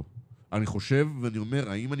טוב פה. אני חושב ואני אומר,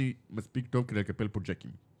 האם אני מספיק טוב כדי לקפל פה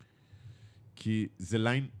ג'קים? כי זה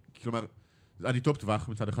ליין, כלומר, אני טופ טווח,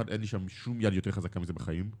 מצד אחד אין לי שם שום יד יותר חזקה מזה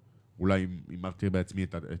בחיים. אולי אם אמרתי בעצמי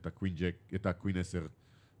את הקווין ג'ק, את הקווין 10,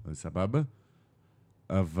 אז סבבה.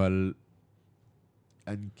 אבל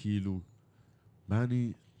אני כאילו, מה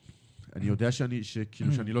אני יודע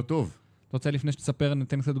שאני לא טוב. אתה רוצה לפני שתספר,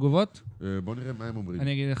 ניתן קצת תגובות? בוא נראה מה הם אומרים.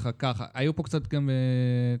 אני אגיד לך ככה, היו פה קצת גם...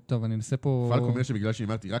 טוב, אני אנסה פה... פלק אומר שבגלל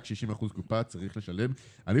שאמרתי רק 60% קופה צריך לשלם.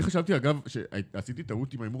 אני חשבתי, אגב, שעשיתי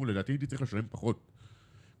טעות עם האימור, לדעתי הייתי צריך לשלם פחות.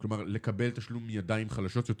 כלומר, לקבל תשלום מידיים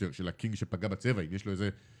חלשות יותר של הקינג שפגע בצבע, אם יש לו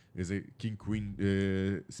איזה קינג קווין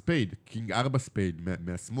ספייד, קינג 4 ספייד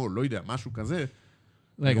מהשמאל, לא יודע, משהו כזה.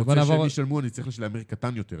 רגע, בוא נעבור... אני רוצה נעבור... שהם ישלמו, אני צריך לשלם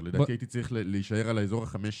קטן יותר. לדעתי הייתי צריך להישאר על האזור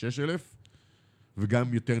ה-5-6 אלף,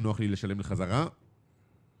 וגם יותר נוח לי לשלם לחזרה.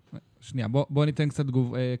 שנייה, בוא ניתן קצת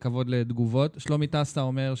כבוד לתגובות. שלומי טסה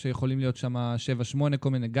אומר שיכולים להיות שם 7-8 כל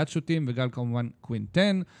מיני גאטשוטים, וגם כמובן קווין 10.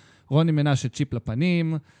 רוני מנשה צ'יפ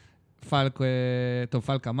לפנים.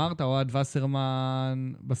 פלק אמרת, אוהד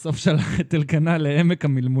וסרמן בסוף שלח את אלקנה לעמק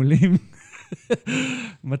המלמולים.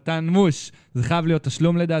 מתן מוש. זה חייב להיות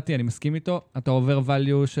תשלום לדעתי, אני מסכים איתו. אתה עובר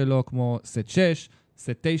value שלו כמו סט 6,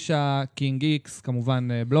 סט 9, קינג איקס, כמובן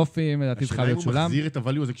בלופים, לדעתי זה חייב להיות שולם. השאלה אם הוא מחזיר את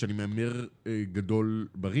הvalue הזה כשאני מאמר גדול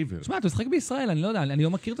בריבר. תשמע, אתה משחק בישראל, אני לא יודע, אני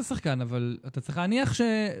לא מכיר את השחקן, אבל אתה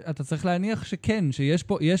צריך להניח שכן,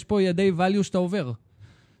 שיש פה ידי value שאתה עובר.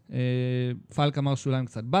 פלק אמר שולם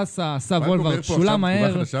קצת בסה, עשה וולבר שולם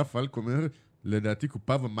מהר. פלק אומר, לדעתי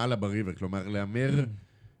קופה ומעלה בריבר, כלומר, לאמר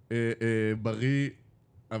בריא,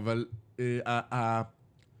 אבל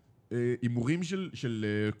האימורים של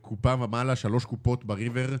קופה ומעלה, 3 קופות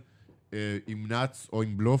בריבר, עם נאץ או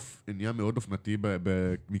עם בלוף, נהיה מאוד אופנתי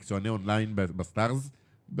במקצועני אונליין בסטארס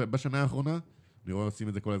בשנה האחרונה. אני רואה עושים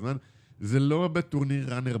את זה כל הזמן. זה לא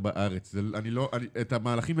בטורניר ראנר בארץ. את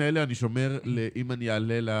המהלכים האלה אני שומר אם אני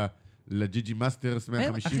אעלה לג'י מאסטרס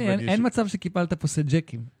 150. אחי, אין מצב שקיפלת פה סט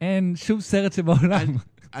ג'קים. אין שום סרט שבעולם.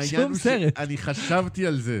 שום סרט. אני חשבתי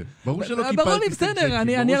על זה. ברור שלא קיפלתי ברור לי, בסדר.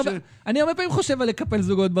 אני הרבה פעמים חושב על לקפל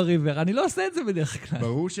זוגות בריבר. אני לא עושה את זה בדרך כלל.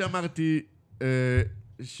 ברור שאמרתי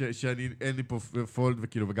שאין לי פה פולד,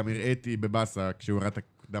 וגם הראיתי בבאסה כשהוא הראה את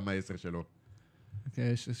הדם ה-10 שלו.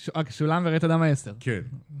 שולם וראית דם ה-10. כן.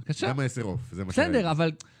 דם ה-10 אוף. בסדר,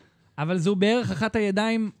 אבל זו בערך אחת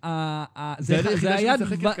הידיים... זה היחידה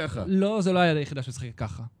שמשחקת ככה. לא, זה לא היד היחידה שמשחקת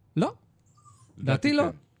ככה. לא. דעתי לא.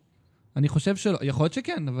 אני חושב שלא. יכול להיות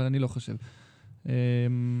שכן, אבל אני לא חושב.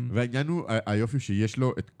 והעניין הוא, היופי שיש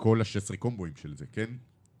לו את כל ה-16 קומבואים של זה, כן?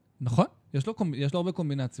 נכון. יש לו הרבה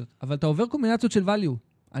קומבינציות. אבל אתה עובר קומבינציות של value.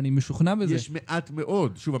 אני משוכנע בזה. יש מעט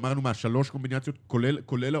מאוד. שוב, אמרנו מה, 3 קומבינציות,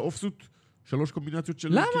 כולל האופסוט? 3 קומבינציות של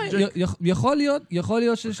למה? יכול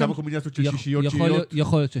להיות שיש... כמה קומבינציות של שישיות?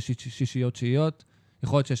 יכול להיות שיש שישיות שיעיות,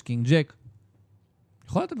 יכול להיות שיש קינג ג'ק.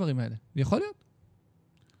 יכול להיות הדברים האלה. יכול להיות.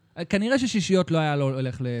 כנראה ששישיות לא היה לו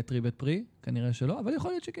הולך לטריבט פרי, כנראה שלא, אבל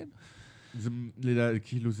יכול להיות שכן.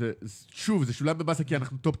 כאילו זה, שוב, זה שולב בבאסה כי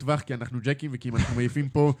אנחנו טופ טווח, כי אנחנו ג'קים, וכי אם אנחנו מעיפים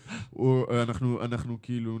פה, אנחנו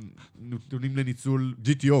כאילו נתונים לניצול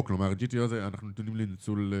GTO, כלומר, GTO זה, אנחנו נתונים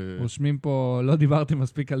לניצול... רושמים פה, לא דיברתי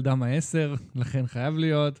מספיק על דם ה-10, לכן חייב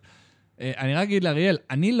להיות. אני רק אגיד לאריאל,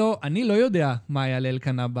 אני לא יודע מה היה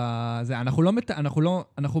לאלקנה בזה,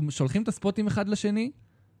 אנחנו שולחים את הספוטים אחד לשני,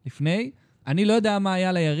 לפני, אני לא יודע מה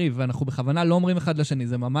היה ליריב, ואנחנו בכוונה לא אומרים אחד לשני,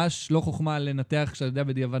 זה ממש לא חוכמה לנתח כשאתה יודע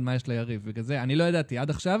בדיעבד מה יש ליריב, בגלל זה אני לא ידעתי, עד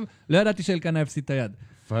עכשיו לא ידעתי שאלקנה הפסיד את היד.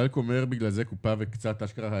 פרק אומר בגלל זה קופה וקצת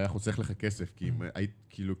אשכרה היה חוסך לך כסף,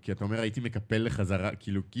 כי אתה אומר הייתי מקפל לחזרה,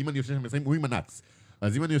 כאילו, כי אם אני עושה שם 20, הוא ימנץ,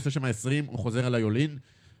 אז אם אני עושה שם 20, הוא חוזר על היולין,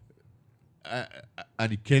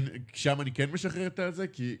 שם אני כן משחרר את זה,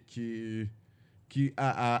 כי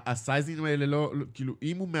הסייזים האלה לא, כאילו,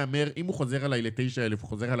 אם הוא מאמר, אם הוא חוזר עליי ל9,000, הוא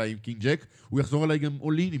חוזר עליי עם קינג ג'ק, הוא יחזור עליי גם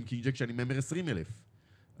אולין עם קינג ג'ק שאני מאמר 20,000.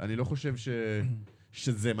 אני לא חושב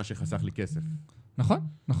שזה מה שחסך לי כסף.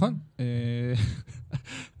 נכון.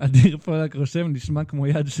 אדיר פה רק רושם, נשמע כמו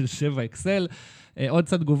יד של 7 אקסל. עוד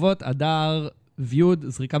קצת תגובות, אדר, ויוד,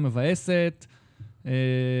 זריקה מבאסת.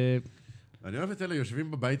 אני אוהב את אלה,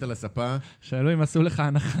 יושבים בבית על הספה. שאלו אם עשו לך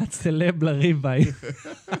הנחת סלב לריבאי.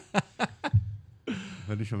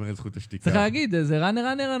 ואני שומר על זכות השתיקה. צריך להגיד, זה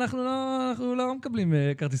ראנר, אנחנו לא מקבלים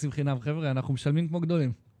כרטיסים חינם, חבר'ה, אנחנו משלמים כמו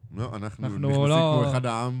גדולים. לא, אנחנו נכנסים כמו אחד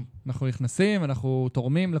העם. אנחנו נכנסים, אנחנו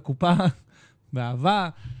תורמים לקופה, באהבה.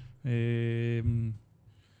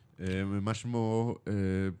 מה שמו,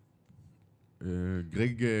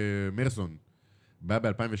 גרג מרסון, בא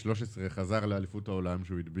ב-2013, חזר לאליפות העולם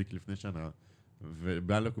שהוא הדביק לפני שנה,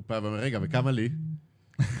 ובא לקופה ואומר, רגע, וכמה לי?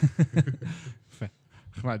 יפה,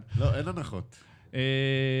 נחמד. לא, אין הנחות.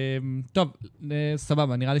 טוב,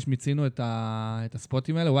 סבבה, נראה לי שמיצינו את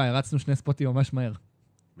הספוטים האלה. וואי, הרצנו 2 ספוטים ממש מהר.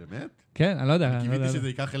 באמת? כן, אני לא יודע. אני קיוויתי שזה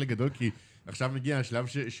ייקח חלק גדול, כי עכשיו מגיע השלב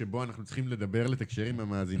שבו אנחנו צריכים לדבר, לתקשר עם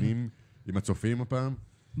המאזינים, עם הצופים הפעם.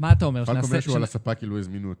 מה אתה אומר? פלק אומר שהוא על הספה, כאילו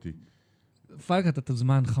הזמינו אותי. פלק, אתה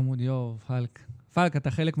תזמן חמוד, יו, פלק. פלק,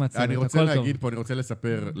 אתה חלק מהצוות, אני רוצה להגיד פה, אני רוצה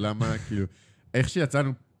לספר למה, כאילו, איך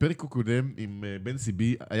שיצאנו, פרק קודם עם בן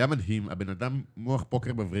סיבי, היה מדהים, הבן אדם מוח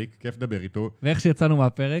פוקר בבריק, כיף לדבר איתו. ואיך שיצאנו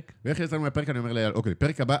מהפרק? אני אומר לאייל, אוקיי,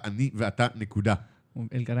 פרק הבא, אני ואתה, נקודה.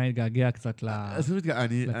 אלקנה התגעגע קצת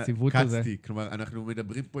לציוות הזה. קצתי, כלומר, אנחנו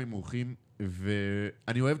מדברים פה עם אורחים,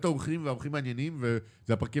 ואני אוהב את האורחים, והאורחים מעניינים,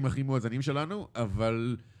 וזה הפרקים הכי מואזנים שלנו,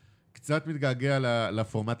 אבל קצת מתגעגע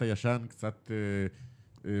לפורמט הישן, קצת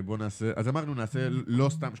בוא נעשה, אז אמרנו נעשה, לא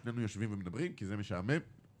סתם שנינו יושבים ומדברים, כי זה משעמם,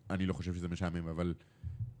 אני לא חושב שזה משעמם, אבל...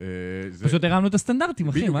 פשוט הרמנו את הסטנדרטים,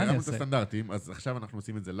 אחי, מה אני הרמנו אעשה? את הסטנדרטים, אז עכשיו אנחנו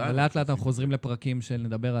עושים את זה לייב. ולאט לאט אנחנו חוזרים לפרקים של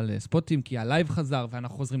נדבר על ספוטים, כי הלייב חזר,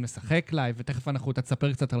 ואנחנו חוזרים לשחק לייב, ותכף אנחנו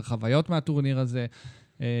תספר קצת על חוויות מהטורניר הזה.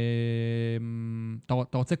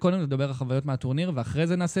 אתה רוצה קודם לדבר על חוויות מהטורניר, ואחרי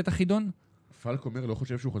זה נעשה את החידון? פלק אומר, לא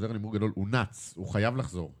חושב שהוא חוזר לנימור גדול, הוא נץ, הוא חייב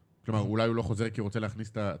לחזור. כלומר, אולי הוא לא חוזר כי הוא רוצה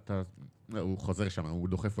להכניס את ה... הוא חוזר שם, הוא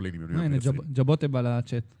דוחף עולים. הנה, ג'בוטה בא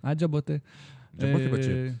לצ'אט. ג'בוטה. ג'בוטה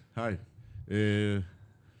בצ'אט. היי.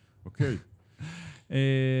 אוקיי.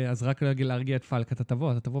 אז רק להרגיע את פלק, אתה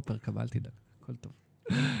תבוא פרק הבא, אל תדאג, הכל טוב.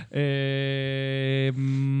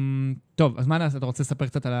 טוב, אז מה נעשה? אתה רוצה לספר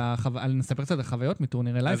קצת על החוויות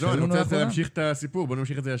מטורנירי לייב? אז לא, אני רוצה להמשיך את הסיפור, בוא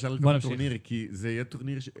נמשיך את זה ישר לתוך הטורניר, כי זה יהיה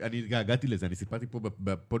טורניר, אני התגעגעתי לזה, אני סיפרתי פה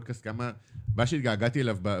בפודקאסט כמה, מה שהתגעגעתי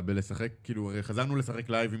אליו בלשחק, כאילו, חזרנו לשחק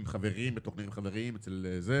לייב עם חברים, בטורנירים חברים, אצל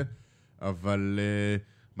זה, אבל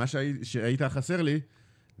מה שהיית חסר לי,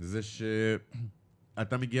 זה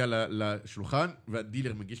אתה מגיע לשולחן,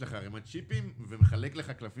 והדילר מגיש לך ערימת צ'יפים, ומחלק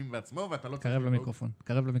לך קלפים בעצמו, ואתה לא צריך לדאוג...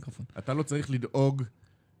 קרב למיקרופון. אתה לא צריך לדאוג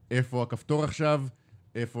איפה הכפתור עכשיו,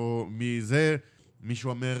 איפה מי זה, מישהו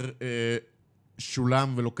אומר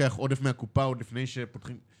שולם ולוקח עודף מהקופה, עוד לפני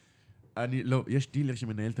שפותחים... לא, יש דילר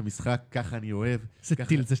שמנהל את המשחק, ככה אני אוהב. זה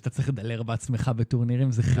טיל זה שאתה צריך לדלר בעצמך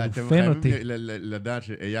בטורנירים, זה חרפן אותי. אתם חייבים לדעת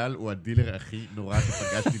שאייל הוא הדילר הכי נורא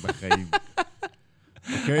שפגשתי בחיים.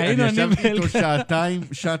 אוקיי, אני ישבתי איתו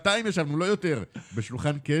שעתיים ישבנו, לא יותר.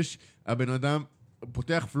 בשולחן קש, הבן אדם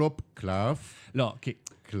פותח פלופ, קלף. לא, כי...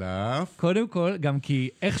 קלף. קודם כל, גם כי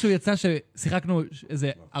איכשהו יצא ששיחקנו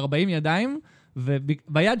איזה 40 ידיים,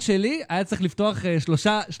 וביד שלי היה צריך לפתוח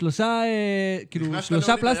שלושה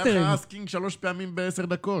פלסטרים. היה לך אסקינג 3 פעמים ב10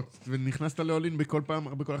 דקות, ונכנסת לאולין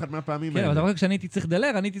בכל אחת מהפעמים האלה. כן, אבל אתה רואה כשאני הייתי צריך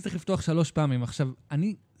לדלר, אני הייתי צריך לפתוח 3 פעמים. עכשיו,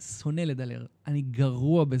 אני שונא לדלר, אני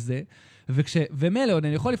גרוע בזה, ומלא עוד,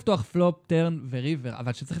 אני יכול לפתוח פלופ, טרן וריבר,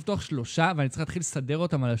 אבל כשצריך לפתוח 3, ואני צריך להתחיל לסדר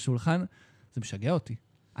אותם על השולחן, זה משגע אותי.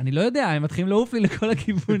 אני לא יודע, הם מתחילים לעוף לי לכל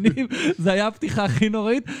הכיוונים, זה היה הפתיחה הכי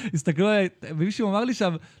נוראית, הסתכלו עליי, ומישהו אמר לי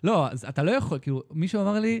שם, לא, אתה לא יכול, כאילו, מישהו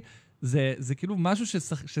אמר לי, זה כאילו משהו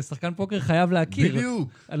ששחקן פוקר חייב להכיר. בדיוק.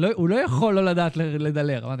 הוא לא יכול לא לדעת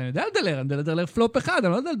לדלר. אבל אני יודע לדלר, אני יודע לדלר פלופ אחד,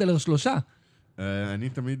 אני לא יודע לדלר 3. אני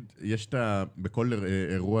תמיד, יש בכל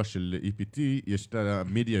אירוע של EPT, יש את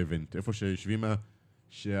המדיה איבנט, איפה שיושבים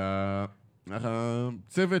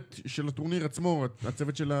הצוות של הטורניר עצמו,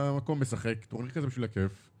 הצוות של המקום משחק, טורניר כזה בשביל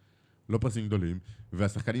הכיף, לא פרסים גדולים,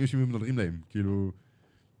 והשחקנים יושבים ומדברים להם, כאילו,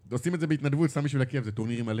 עושים את זה בהתנדבות, סתם בשביל הכיף, זה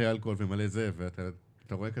טורנירים מלא אלכוהול ומלא זה,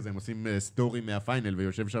 ואתה רואה כזה, הם עושים סטורי מהפיינל,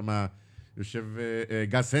 ויושב שם,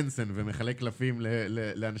 גס הנסן, ומחלק קלפים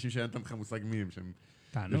לאנשים שאין לך מושג מי הם, שהם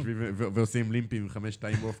יושבים ועושים לימפים 5-2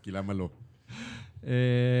 אוף, כי למה לא?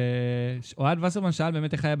 אוהד וסרמן שאל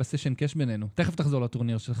באמת איך היה בסשן קש בינינו. תכף תחזור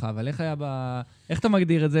לטורניר שלך, אבל איך היה איך אתה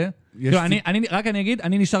מגדיר את זה? רק אני אגיד,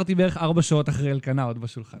 אני נשארתי בערך 4 שעות אחרי אלקנה עוד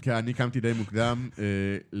בשולחן. כן, אני קמתי די מוקדם,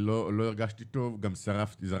 לא הרגשתי טוב, גם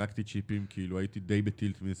זרקתי צ'יפים, כאילו הייתי די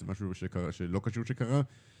בטילט מאיזה משהו שלא קשור שקרה,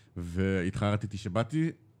 והתחרטתי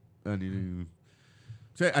שבאתי,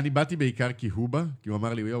 אני באתי בעיקר כי הוא בא, כי הוא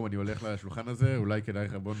אמר לי, יואו, אני הולך לשולחן הזה, אולי כדאי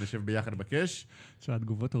בוא נשב ביחד בקש.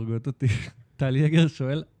 שהתגובות הורגות אותי. טל יגר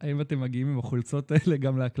שואל, האם אתם מגיעים עם החולצות האלה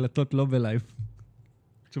גם להקלטות לא בלייב?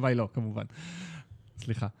 התשובה היא לא, כמובן.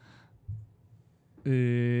 סליחה.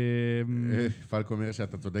 פלק אומר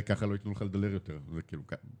שאתה צודק, ככה לא ייתנו לך לדלר יותר. זה כאילו...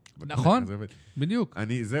 נכון, בדיוק.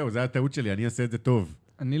 זהו, זה הטעות שלי, אני אעשה את זה טוב.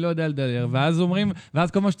 אני לא יודע לדלר, ואז אומרים,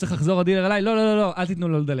 ואז כל מה שצריך לחזור הדילר אליי, לא, אל תיתנו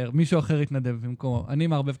לו לדלר, מישהו אחר יתנדב במקומו. אני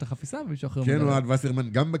מערבב את החפיסה ומישהו אחר מדלר. כן, אוהד וסרמן,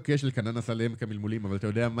 גם בקש של קנן עשה להם כמלמולים, אבל אתה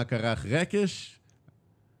יודע מה קרה אחרי הקש?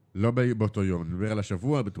 לא באותו יום, אני מדבר על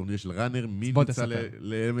השבוע, בטורניר של ראנר, מי נצא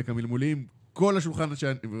לעמק המלמולים? כל השולחן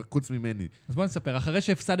חוץ ממני. אז בוא נספר, אחרי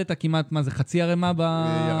שהפסדת כמעט, מה זה, חצי הרמה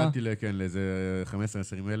ירדתי לאיזה 15-20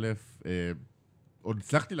 אלף, עוד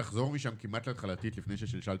הצלחתי לחזור משם כמעט להתחלתית לפני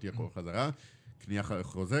ששלשלתי הכל חזרה, קנייה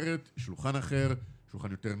חוזרת, שולחן אחר,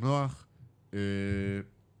 שולחן יותר נוח,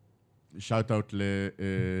 שאוט-אוט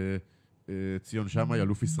לציון שמאי,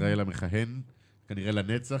 אלוף ישראל המכהן, כנראה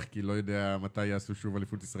לנצח, כי לא יודע מתי יעשו שוב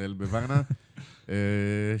אליפות ישראל בוורנה,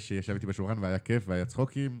 שישב איתי בשולחן והיה כיף והיה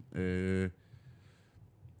צחוקים,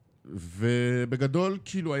 ובגדול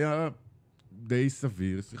כאילו היה די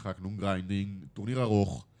סביר, שיחקנו גריינדינג, טורניר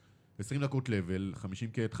ארוך, 20 דקות לבל, 50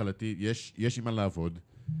 כהתחלתי, יש עם מה לעבוד,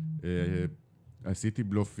 עשיתי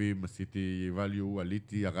בלופים, עשיתי value,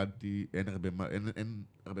 עליתי, ירדתי, אין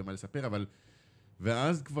הרבה מה לספר, אבל...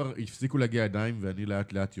 ואז כבר הפסיקו להגיע ידיים, ואני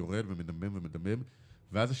לאט לאט יורד ומדמם,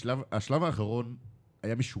 ואז השלב האחרון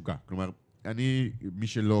היה משוגע. כלומר, מי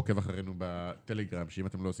שלא עוקב אחרינו בטלגרם, שאם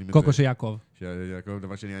אתם לא עושים את זה... קוקו שיעקב. שיעקב,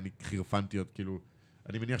 דבר שני, אני חירפנתי עוד, כאילו,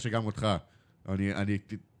 אני מניח שגם אותך, אני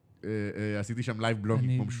עשיתי שם לייב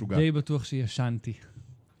בלוגינג כמו משוגע. אני די בטוח שישנתי.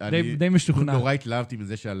 די משוכנע. נורא התלהבתי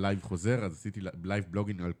מזה שהלייב חוזר, אז עשיתי לייב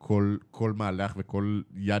בלוגינג על כל מהלך וכל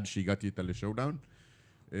יד שהגעתי איתה לשואודאון.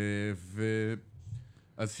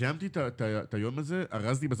 אז סיימתי את היום הזה,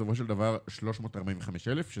 ארזתי בסופו של דבר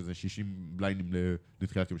 345,000, שזה 60 בליינים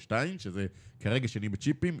לתחילת יום 2, שזה כרגע שני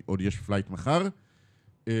בצ'יפים, עוד יש פלייט מחר.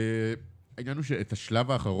 העניין הוא שאת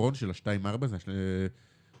השלב האחרון של ה-2-4,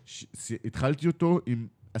 התחלתי אותו עם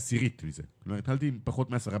 10 מזה. כלומר, התחלתי עם פחות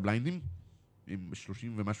מ10 בליינדים, עם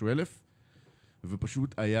 30 ומשהו אלף,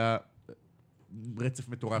 ופשוט היה רצף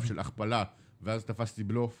מטורף של הכפלה, ואז תפסתי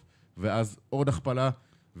בלוף, ואז עוד הכפלה,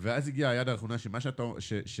 ואז הגיעה היד האחרונה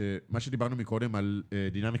שמה שדיברנו מקודם על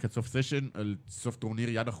דינמיקת סוף סשן, על סוף טורניר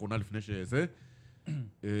יד האחרונה לפני שזה,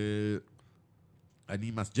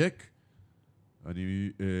 אני מס ג'ק,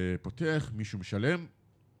 אני פותח, מישהו משלם,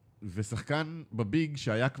 ושחקן בביג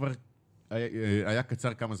שהיה כבר, היה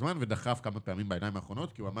קצר כמה זמן ודחף כמה פעמים בעיניים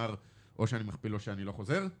האחרונות, כי הוא אמר או שאני מכפיל או שאני לא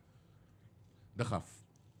חוזר, דחף.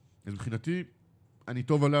 אז מבחינתי, אני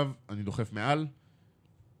טוב עליו, אני דוחף מעל,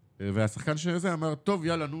 והשחקן שזה אמר, טוב,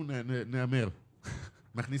 יאללה, נו, נאמר.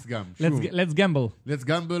 נכניס גם, שוב. Let's gamble. Let's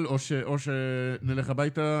gamble, או שנלך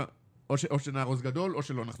הביתה, או שנארוז גדול, או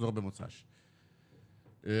שלא נחזור במוצ"ש.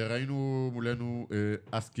 ראינו מולנו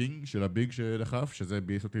אסקינג של הביג שדחף, שזה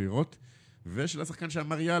בייס אותי לראות, ושל השחקן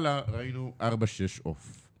שאמר יאללה, ראינו 4-6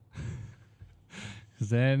 אוף.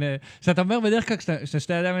 זה... שאתה אומר בדרך כלל,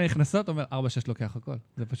 כששתי ידיים נכנסות, אתה אומר 4-6 לוקח הכל.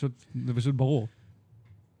 זה פשוט ברור.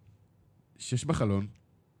 6 בחלון,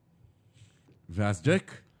 ואז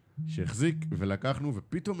ג'ק, שהחזיק ולקחנו,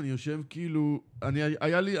 ופתאום אני יושב כאילו,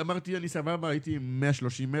 אמרתי, אני סבבה, הייתי עם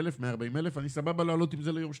 130,000, 140,000, אני סבבה לעלות עם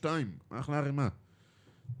זה ליום 2, אחלה הרמה.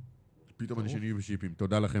 פתאום אני שני בשיפים,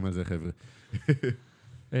 תודה לכם על זה, חבר'ה.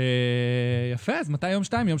 יפה, אז מתי יום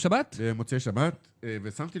 2? יום שבת? מוצאי שבת,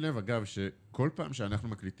 ושמתי לב, אגב, שכל פעם שאנחנו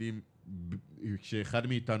מקליטים, כשאחד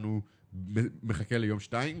מאיתנו מחכה ליום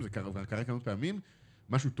 2, זה קרה כמה פעמים,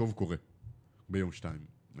 משהו טוב קורה ביום 2.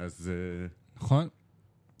 אז... נכון.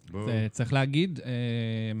 זה צריך להגיד,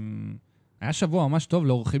 היה שבוע ממש טוב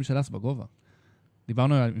לאורחים של בגובה.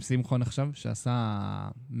 דיברנו עם שמחון עכשיו, שעשה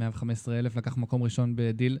 115,000, לקח מקום ראשון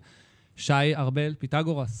בדיל. שי ארבל,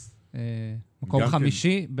 פיתגורס, מקום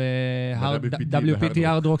חמישי ב-WPT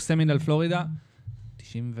Hard Rock Seminal פלורידה,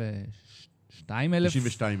 92,000.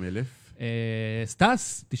 92,000.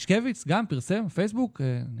 סטס, תשקביץ, גם פרסם, פייסבוק,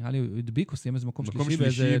 נראה לי הוא הדביק, הוא סיים איזה מקום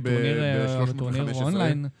שלישי באיזה טורניר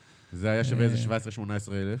אונליין. זה היה שווה איזה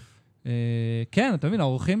 17,000-18,000. כן, אתה מבין,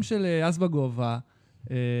 האורחים של בגובה,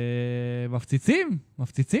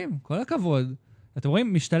 מפציצים, כל הכבוד. אתם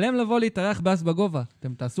רואים, משתלם לבוא להתארח בגובה,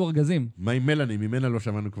 אתם תעשו ארגזים. מה עם מלאני? ממנה לא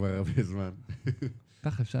שמענו כבר הרבה זמן.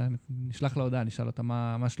 ככה אפשר, נשלח לה הודעה, נשאל אותה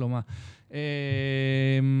מה שלומה.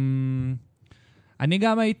 אני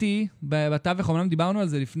גם הייתי בתווך, אומנם דיברנו על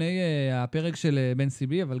זה לפני הפרק של בן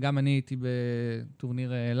סיבי, אבל גם אני הייתי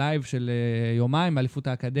בטורניר לייב של יומיים, באליפות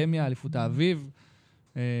האקדמיה, אליפות האביב.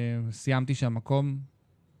 סיימתי שם מקום,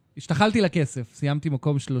 השתחלתי לכסף, סיימתי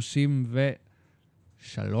מקום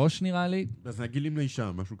 33 נראה לי. אז נגילים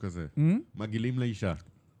לאישה, משהו כזה. מה גילים לאישה?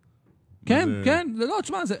 כן, כן, לא,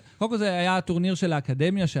 תשמע, קודם כל זה היה הטורניר של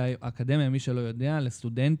האקדמיה, שהאקדמיה, מי שלא יודע,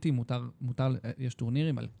 לסטודנטים, מותר, יש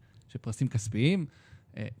טורנירים שפרסים כספיים,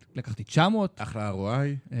 לקחתי 900. אחלה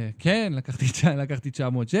הרואי. כן, לקחתי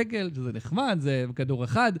 900 שקל, שזה נחמד, זה כדור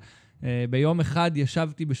אחד. ביום אחד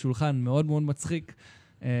ישבתי בשולחן מאוד מאוד מצחיק.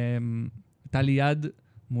 הייתה לי יד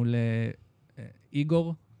מול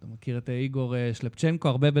איגור, אתה מכיר את איגור שלפצ'נקו,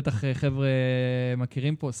 הרבה בטח חבר'ה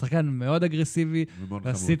מכירים פה, שחקן מאוד אגרסיבי,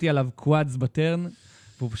 ועשיתי עליו קוואדס בטרן,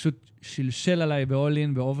 והוא פשוט שלשל עליי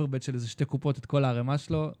באולין, באוברבט של איזה 2 קופות את כל הערימה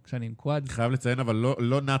שלו, כשאני עם קוואדס. חייב לציין, אבל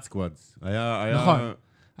לא נאץ קוואדס. נכון.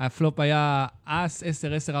 הפלופ היה אס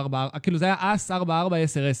 10-10-4, כאילו זה היה אס 4-4-10-10,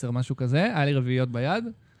 משהו כזה, היה לי רביעיות ביד.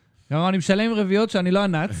 כלומר, אני משלם עם רביעיות שאני לא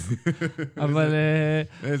אנץ, אבל...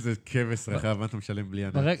 איזה כבש רחב, מה אתה משלם בלי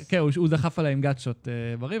אנץ? כן, הוא דחף עליי עם גאצ'ות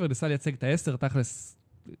בריבר, ניסה לייצג את ה-10, תכלס,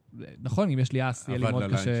 נכון, אם יש לי אס,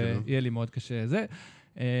 יהיה לי מאוד קשה זה.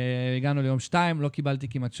 הגענו ליום 2, לא קיבלתי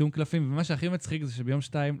כמעט שום קלפים, ומה שהכי מצחיק זה שביום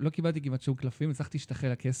 2 לא קיבלתי כמעט שום קלפים, הצלחתי להשתחל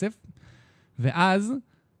לכסף, ואז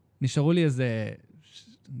נשארו לי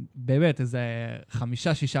באמת איזה 5-6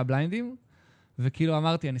 בליינדים, וכאילו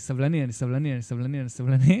אמרתי, אני סבלני,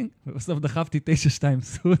 ובסוף דחפתי 9-2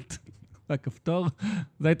 סוט מהכפתור.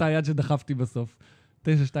 זו הייתה היד שדחפתי בסוף. 9-2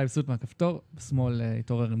 סוט מהכפתור, בשמאל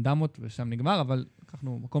התעורר עם דמות, ושם נגמר, אבל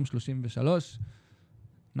לקחנו מקום 33.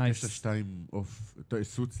 נייס. 9-2 אוף,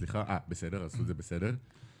 סוט, סליחה. בסדר, הסוט זה בסדר.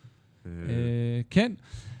 כן.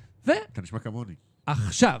 אתה נשמע כמוני.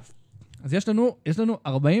 עכשיו, אז יש לנו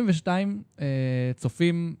 42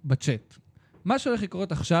 צופים בצ'אט. מה שהולך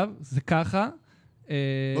לקרות עכשיו זה ככה.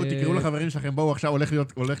 בואו תקראו לחברים שלכם, בואו עכשיו הולך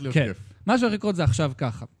להיות כיף. מה שהולך לקרות זה עכשיו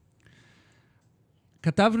ככה.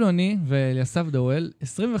 כתבנו אני ואליסף דאואל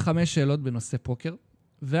 25 שאלות בנושא פוקר,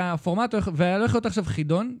 והפורמט הולך להיות עכשיו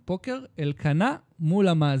חידון פוקר אלקנה מול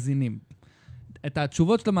המאזינים. את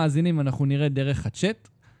התשובות של המאזינים אנחנו נראה דרך הצ'אט,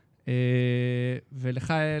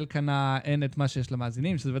 ולך אלקנה אין את מה שיש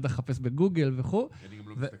למאזינים, שזה בטח לחפש בגוגל וכו'. אני גם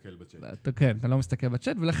לא מסתכל בצ'אט. כן, אתה לא מסתכל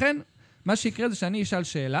בצ'אט, ולכן מה שיקרה זה שאני אשאל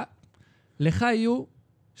שאלה, לך יהיו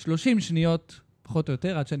 30 שניות, פחות או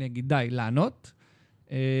יותר, עד שאני אגיד די, לענות.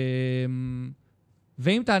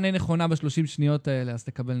 ואם תענה נכונה ב-30 שניות האלה, אז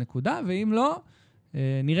תקבל נקודה, ואם לא,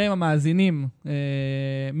 נראה אם המאזינים,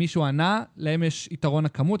 מישהו ענה, להם יש יתרון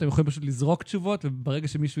הכמות, הם יכולים פשוט לזרוק תשובות, וברגע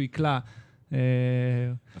שמישהו יקלע...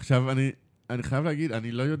 עכשיו, אני חייב להגיד,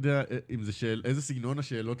 אני לא יודע איזה סגנון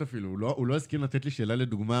השאלות אפילו. הוא לא הסכים לתת לי שאלה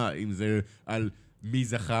לדוגמה, אם זה על... מי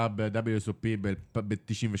זכה ב-WSOP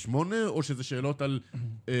ב-98, או שזה שאלות על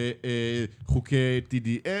חוקי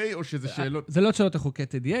TDA, או שזה שאלות... זה לא שאלות על חוקי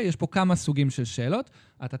TDA, יש פה כמה סוגים של שאלות,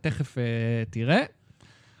 אתה תכף תראה,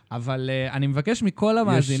 אבל אני מבקש מכל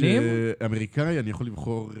המאזינים... יש אמריקאי, אני יכול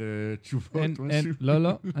לבחור תשובות, משהו?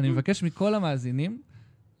 לא, אני מבקש מכל המאזינים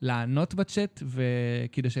לענות בצ'אט,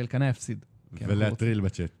 וכדי שאלקנה יפסיד. ולהטריל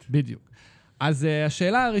בצ'אט. בדיוק. אז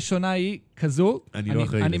השאלה הראשונה היא כזו,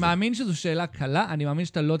 אני מאמין שזו שאלה קלה, אני מאמין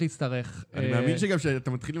שאתה לא תצטרך... אני מאמין שגם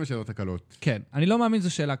שאתה מתחיל עם השאלות הקלות. כן, אני לא מאמין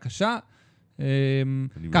שזו שאלה קשה.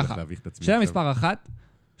 ככה, שאלה מספר 1,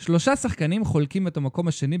 3 שחקנים חולקים את המקום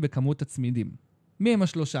השני בכמות הצמידים. מי הם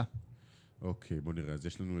השלושה? אוקיי, בוא נראה, אז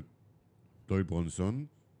יש לנו את טוי ברונסון.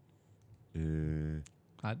 1.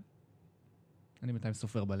 אני בינתיים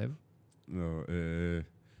סופר בלב. לא,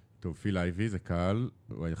 טוב, פיל אייבי זה קהל,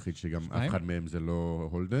 הוא היחיד שגם אף אחד מהם זה לא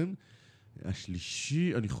הולדן.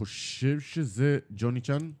 השלישי, אני חושב שזה ג'וני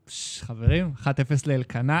צ'אן. חברים, 1-0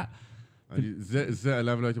 לאלקנה. זה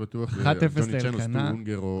עליו לא הייתי בטוח. 1-0 לאלקנה.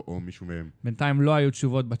 סטונגר או מישהו מהם. בינתיים לא היו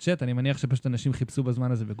תשובות בצ'אט, אני מניח שפשוט אנשים חיפשו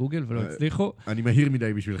בזמן הזה בגוגל ולא הצליחו. אני מהיר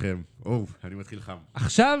מדי בשבילכם. אני מתחיל חם.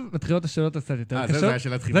 עכשיו מתחילות השאלות קצת יותר קשות. זה היה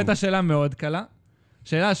שאלת חיבור. זאת השאלה מאוד קלה.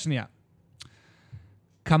 שאלה שנייה.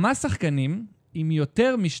 כמה שחקנים עם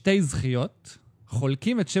יותר משתי זכיות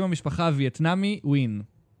חולקים את שם המשפחה הווייטנאמי ווין?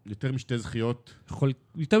 יותר משתי זכיות.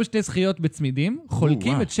 יותר משתי זכיות בצמידים,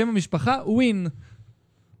 חולקים את שם המשפחה ווין.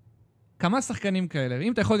 כמה שחקנים כאלה?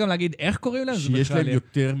 אם אתה יכול גם להגיד איך קוראים להם, שיש להם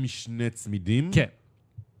יותר משני צמידים? כן.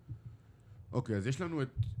 אוקיי, אז יש לנו את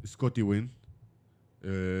סקוטי ווין.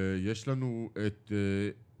 יש לנו את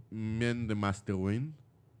מן דה מאסטר ווין.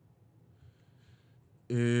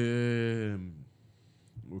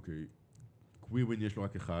 אוקיי. קווי ווין יש לו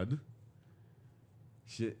רק אחד.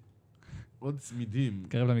 עוד צמידים.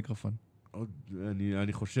 קרב למיקרופון.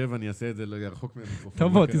 אני חושב, אני אעשה את זה רחוק מהמיקרופון.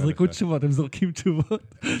 טוב בוא, תזרקו תשובות, הם זורקים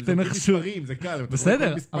תשובות. תנחשו. זה קל.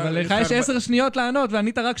 בסדר, אבל לך יש 10 שניות לענות,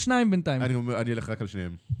 וענית רק 2 בינתיים. אני אלך רק על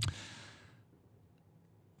שניהם.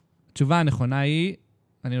 התשובה הנכונה היא,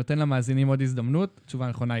 אני נותן למאזינים עוד הזדמנות, התשובה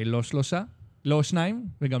הנכונה היא לא 2,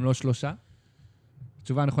 וגם לא 3.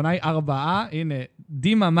 התשובה הנכונה היא 4, הנה,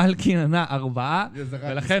 דימה מלכין ענה 4,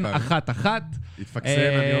 ולכן 1-1.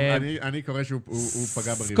 התפקסם, אני קורא שהוא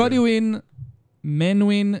פגע בריבר. סקוטי ווין, מן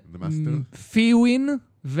ווין, פי ווין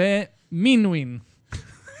ומין ווין.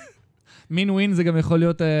 מין ווין זה גם יכול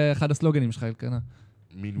להיות אחד הסלוגנים שלך, אלקנה.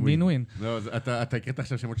 מין ווין. לא, אתה הקראת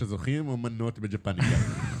עכשיו שמות שזוכים או מנות בג'פניקה?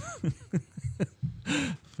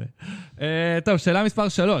 טוב, שאלה מספר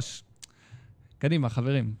 3. קדימה,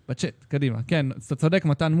 חברים, בצ'אט, קדימה. כן, אתה צודק,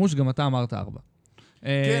 מתן מוש, גם אתה אמרת 4.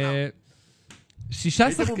 כן. 6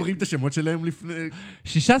 הייתם אומרים את השמות שלהם לפני...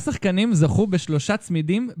 6 שחקנים זכו ב3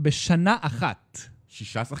 צמידים בשנה אחת.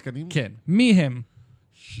 6 שחקנים? כן. מי הם?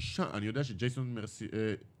 6, אני יודע שג'ייסון מרסי...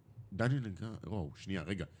 דניאל נגע... שנייה,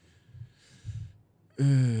 רגע.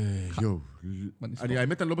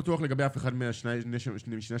 האמת אני לא בטוח לגבי אף אחד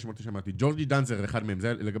משני השמות ששמעתי. ג'ורג'י דנזר, אחד מהם,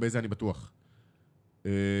 לגבי זה אני בטוח.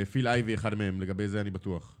 פיל אייבי, אחד מהם, לגבי זה אני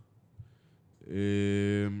בטוח.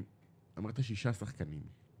 אמרת 6 שחקנים.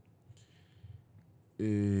 לא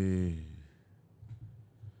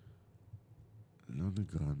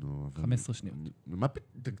נגרנו. 15 שניות.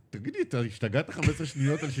 תגידי, אתה השתגעת 15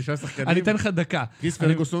 שניות על 6 שחקנים? אני אתן לך דקה. קריס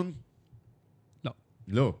פרגוסון? לא.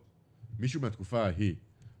 לא. מישהו מהתקופה ההיא.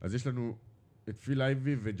 אז יש לנו את פיל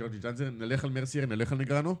אייבי וג'ורג'י דנזר. נלך על מרסייר, נלך על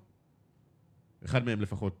נגרנו? אחד מהם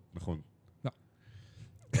לפחות, נכון. לא.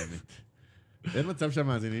 אין מצב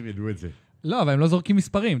שהמאזינים ידעו את זה. לא, אבל הם לא זורקים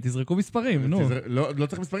מספרים, תזרקו מספרים, נו. לא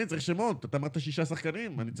צריך מספרים, צריך שמות. אתה אמרת 6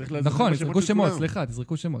 שחקנים, אני צריך להזכיר נכון, תזרקו שמות, סליחה,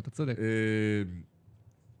 תזרקו שמות, אתה צודק.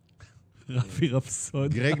 רפי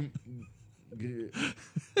רפסוד.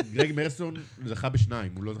 גרג מרסון זכה ב2,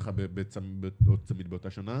 הוא לא זכה בצמיד באותה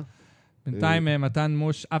שנה. בינתיים מתן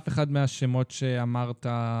מוש, אף אחד מהשמות שאמרת...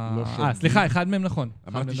 סליחה, אחד מהם נכון.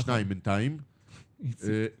 אמרתי 2 בינתיים.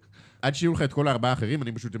 עד שיהיו לך את כל 4 האחרים,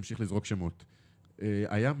 אני פשוט אמשיך לזרוק שמות.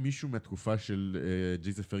 היה מישהו מהתקופה של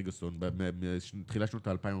ג'ייסון פרגוסון, תחילה שנות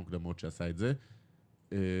ה-2000 המוקדמות שעשה את זה.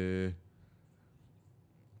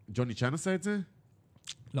 ג'וני צ'אן עשה את זה?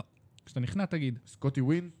 לא. כשאתה נכנע, תגיד. סקוטי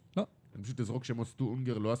ווין? לא. אני פשוט אזרוק שמות,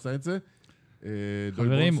 סטונגר לא עשה את זה.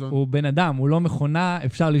 חברים, הוא בן אדם, הוא לא מכונה,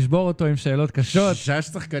 אפשר לשבור אותו עם שאלות קשות. 6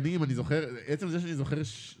 שחקנים, אני זוכר, עצם זה שאני זוכר,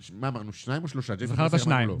 מה אמרנו, 2 או 3? זכרת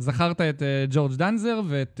 2. זכרת את ג'ורג' דנזר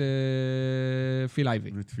ואת פיל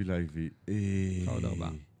אייבי. ואת פיל אייבי. עוד 4.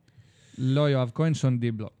 לא יואב כהן, שון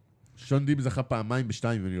דיב לא. שון דיב זכה פעמיים ב2,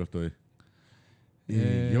 ואני לא טועה.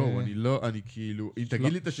 אני כאילו, אם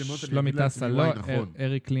תגיד לי את השמות, אני שלומי טסה לא,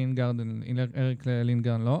 אריק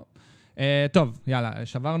לינגרן לא. טוב, יאללה,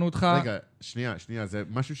 שברנו אותך. רגע, שנייה, זה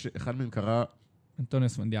משהו שאחד מהם קרא...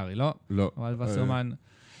 אנטוניוס מנדיארי, לא? לא. אבל וסרמן.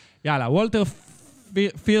 יאללה, וולטר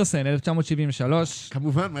פירסן, 1973.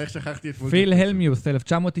 כמובן, איך שכחתי את וולטר? פיל הלמיוס,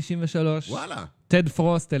 1993. וואלה. טד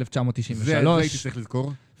פרוסט, 1993. זה הייתי צריך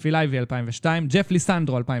לזכור. פיל אייבי, 2002. ג'ף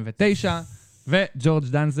ליסנדרו, 2009. וג'ורג'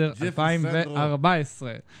 דנזר,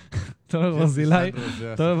 2014. תומר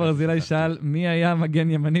ברזילי שאל, מי היה מגן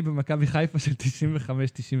ימני במכבי חיפה של 95-96?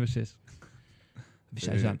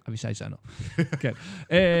 אבישי שנו. כן.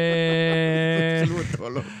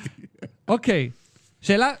 אוקיי,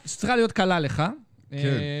 שאלה שצריכה להיות קלה לך,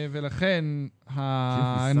 ולכן,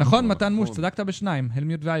 נכון, מתן מוש, צדקת ב2,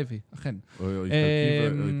 הלמיוט ואייבי, אכן.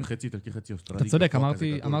 חצי איטלקי, חצי אוסטרלי. אתה צודק,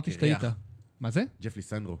 אמרתי שטעית. מה זה? ג'ף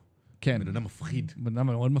ליסנדרו. כן. בן אדם מפחיד. בן אדם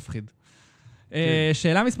מאוד מפחיד.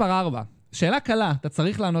 שאלה מספר 4. שאלה קלה, אתה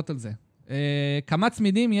צריך לענות על זה. כמה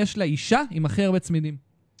צמידים יש לאישה עם הכי הרבה צמידים?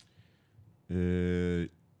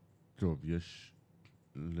 טוב, יש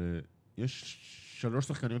יש 3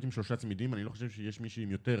 שחקניות עם 3 צמידים, אני לא חושב שיש מישהי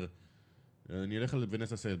עם יותר. אני אלך על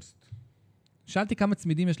ונסה סלבסט. שאלתי כמה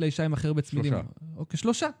צמידים יש לאישה עם אחר בצמידים. 3. אוקיי,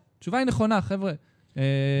 3. תשובה היא נכונה, חבר'ה. 2-1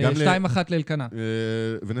 לאלקנה.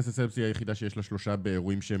 ונסה סלבסט היא היחידה שיש לה 3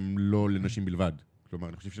 באירועים שהם לא לנשים בלבד. כלומר,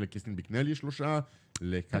 אני חושב שלקריסטין ביקנל יש 3,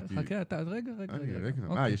 לקטי... חכה, רגע.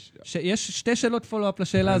 יש 2 שאלות פולו-אפ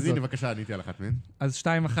לשאלה הזאת. אז הנה, בבקשה, עניתי על אחת מהן. אז 2-1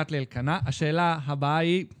 לאלקנה. השאלה הבאה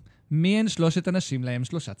היא, מי הן 3 אנשים להם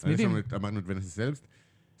 3 צמידים? אמרנו את ונסה סלבסט.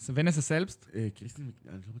 ונסה סלבסט? קריסטין,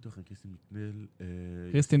 אני לא בטוח, קריסטין ביקנל...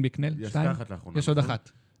 קריסטין ביקנל? 2? יש עוד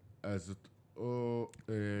 1. אז זאת או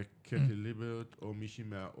קטי ליברט, או מישהי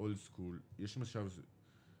מהאולד סקול. יש משהו...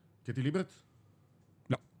 קטי ליברט?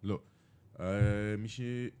 לא. לא.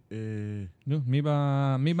 מישהי... נו,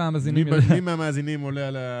 מי מהמאזינים? מי מהמאזינים עולה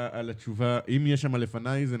על התשובה? אם יש שם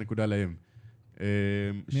לפניי, זה נקודה להם.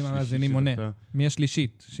 מי מהמאזינים עונה? מי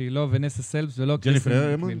השלישית? שהיא לא ונסה סלבס ולא ג'ניפר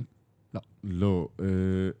הרמון? לא. לא.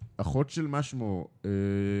 אחות של משמו.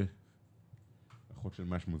 אחות של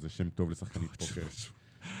משמו זה שם טוב לשחקנית פוקר.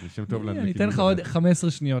 זה שם טוב לנו. אני אתן לך עוד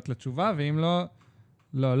 15 שניות לתשובה, ואם לא...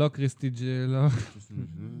 לא קריסטי...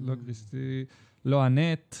 לא קריסטי... לא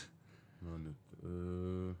אנט.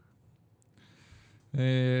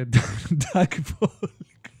 דאק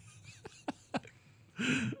פולק.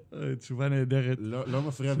 תשובה נהדרת. לא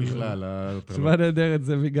מפריע בכלל. תשובה נהדרת,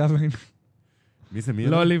 זאבי גבין. מי זה? מי?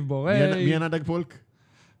 לא ליב בורי. מי ענה דאק פולק?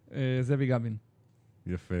 זאבי גבין.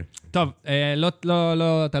 יפה. טוב,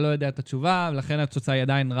 אתה לא יודע את התשובה, ולכן התוצאה היא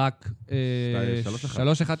עדיין רק 3-1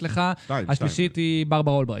 לך. השלישית היא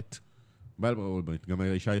ברברה אולברייט. ברברה אולברייט, גם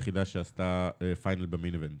האישה היחידה שעשתה פיינל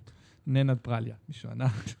במיין איבנט. ננד פרליה, מישהו ענה.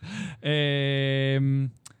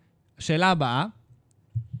 שאלה הבאה,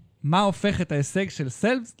 מה הופך את ההישג של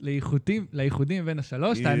סלבס לייחודים בין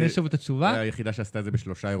השלוש? תענה שוב את התשובה. היחידה שעשתה את זה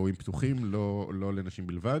ב3 אירועים פתוחים, לא לנשים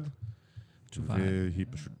בלבד. והיא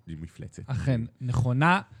פשוט מפלצת. אכן,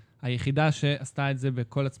 נכונה. היחידה שעשתה את זה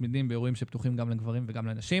בכל הצמידים, באירועים שפתוחים גם לגברים וגם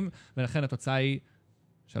לנשים, ולכן התוצאה היא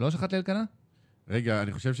 3-1 לאלקנה? רגע,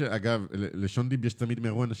 אני חושב שאגב, לשון דיב יש תמיד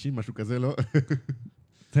מאירוע נשים, משהו כזה, לא?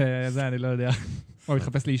 זה אני לא יודע. הוא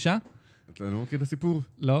התחפש לאישה? אתה לא מכיר את הסיפור?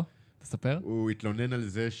 לא, תספר. הוא התלונן על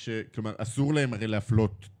זה כלומר, אסור להם הרי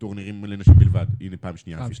להפלות טורנירים לנשים בלבד. הנה, פעם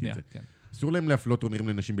שנייה עשיתי את זה. כן. אסור להם להפלות טורנירים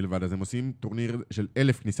לנשים בלבד, אז הם עושים טורניר של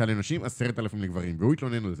 1,000 כניסה לנשים, 10,000 לגברים, והוא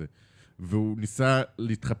התלונן על זה. והוא ניסה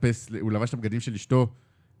להתחפש, הוא לבש את הבגדים של אשתו,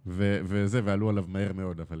 וזה, ועלו עליו מהר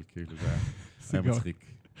מאוד, אבל כאילו זה היה מצחיק.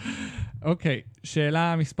 אוקיי,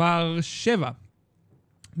 שאלה מספר 7.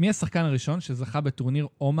 מי השחקן הראשון שזכה בטורניר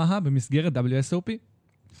אומהה במסגרת WSOP?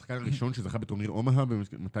 השחקן הראשון שזכה בטורניר אומהה,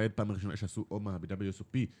 מתי פעם הראשונה שעשו אומהה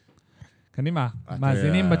ב-WSOP? קדימה,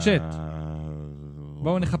 מאזינים בצ'אט.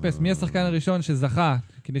 בואו נחפש, מי השחקן הראשון שזכה,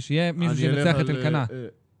 כדי שיהיה מישהו שינצח את אלקנה?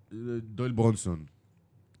 דויל ברונסון.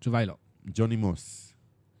 תשובה היא לא. ג'וני מוס.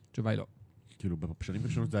 תשובה היא לא. כאילו, בשנים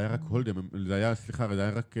הראשונות זה היה רק הולדם, זה היה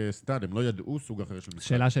רק סטאד, הם לא ידעו סוג אחר של משחק.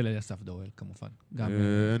 שאלה של אליסף דורל, כמובן.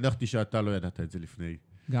 הנחתי שאתה לא ידעת את זה לפני.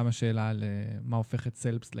 גם השאלה על מה הופך את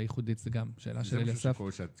סלבס לייחודית, זה גם שאלה של אליסף. זה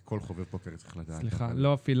משהו שכל חובב פוקר צריך לדעת. סליחה,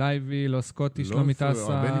 לא פילייבי, לא סקוטי, שלומי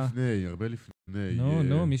טסה. הרבה לפני.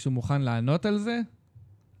 נו, מישהו מוכן לענות על זה?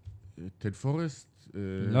 טד פורסט?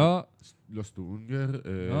 לא. לא סטורונגר?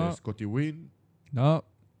 סקוטי ווין? לא.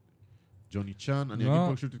 ג'וני צ'אן? אני אגיד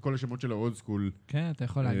פה פשוט את כל השמות של האולד סקול. כן, אתה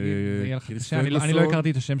יכול להגיד. אני לא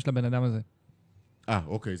הכרתי את השם של הבן אדם הזה.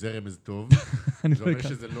 אוקיי, זה רמז טוב. זה אומר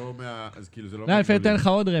שזה לא מה... אז כאילו זה לא... לא, לפעמים אתן לך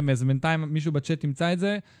עוד רמז. בינתיים מישהו בצ'אט ימצא את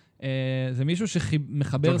זה. זה מישהו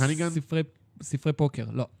שמחבר ספרי פוקר.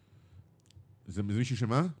 לא. זה מישהו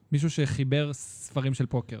שמה? מישהו שחיבר ספרים של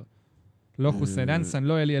פוקר. לא חוסיין אנסן,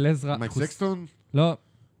 לא אלי אלעזרה. מייק סקסטון? לא.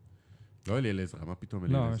 לא אלי אלעזרה, מה פתאום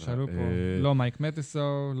אלי אלעזרה? לא, שאלו פה. לא מייק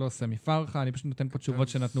מטיסו, לא סמי פרחה, אני פשוט נותן פה תשובות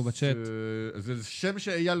שנתנו בצ'אט. זה שם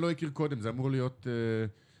שאייל לא הכיר קודם, זה אמור להיות...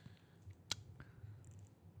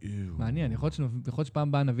 מעניין, יכול להיות שפעם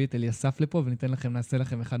הבאה נביא את אליסף לפה וניתן לכם, נעשה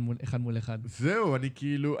לכם אחד מול אחד. זהו,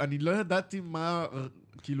 אני לא ידעתי מה,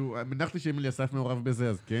 כאילו, מנחתי שאם אליסף מעורב בזה,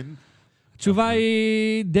 אז כן. התשובה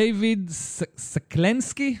היא דיוויד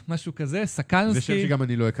סקלנסקי, משהו כזה, סקלנסקי. זה שם שגם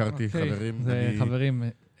אני לא הכרתי, חברים. זה חברים,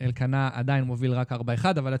 אלקנה עדיין מוביל רק 4-1,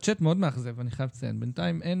 אבל הצ'אט מאוד מאכזב, אני חייב לציין.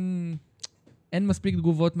 בינתיים אין מספיק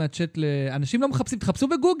תגובות מהצ'אט אנשים לא מחפשים, תחפשו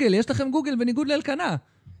בגוגל, יש לכם גוגל בניגוד לאלקנה.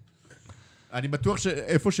 אני בטוח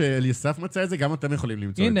שאיפה שאליסף מצא את זה, גם אתם יכולים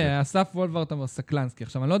למצוא את זה. הנה, אסף וולברט אמר סקלנסקי.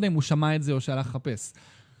 עכשיו, אני לא יודע אם הוא שמע את זה או שהלך לחפש.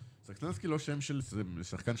 סקלנסקי לא שם של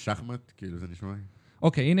שחקן שחמט, כאילו זה נשמע.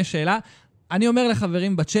 אוקיי, הנה שאלה. אני אומר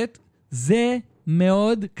לחברים בצ'אט, זה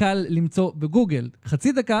מאוד קל למצוא בגוגל.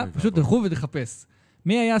 חצי דקה, פשוט תלכו ותחפש.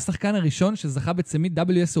 מי היה השחקן הראשון שזכה בצמיד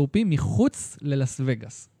WSOP מחוץ ללס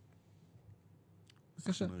וגאס?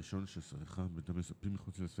 השחקן הראשון שזכה ב-WSOP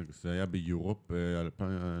מחוץ ללס וגאס. זה היה ביורופ,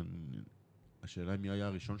 השאלה מי היה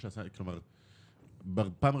הראשון שעשה, כלומר,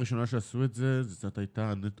 בפעם הראשונה שעשו את זה, זה קצת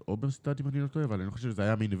הייתה נט אוברסטאט, אם אני לא טועה, אבל אני לא חושב שזה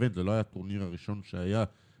היה מיין איבנט, זה לא היה הטורניר הראשון שהיה.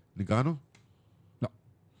 נגרנו? לא.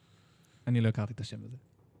 אני לא הכרתי את השם הזה.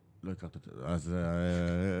 לא הכרת את זה. אז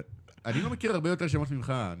אני לא מכיר הרבה יותר שמות ממך,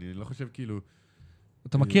 אני לא חושב כאילו...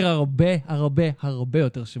 אתה מכיר הרבה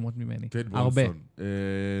יותר שמות ממני. טד ברונסון.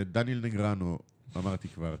 דניאל נגרנו, אמרתי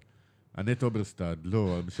כבר. הנט אוברסטאט,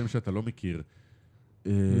 לא, בשם שאתה לא מכיר.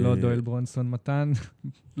 לא דואל ברונסון מתן,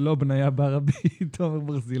 לא בניה ברבי, תומר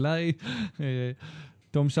ברזילאי,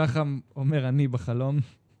 תום שחם אומר אני בחלום.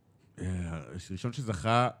 ראשון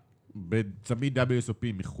שזכה בצמיד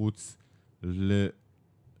WSOP מחוץ ל...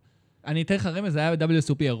 אני אתן לך רמז, זה היה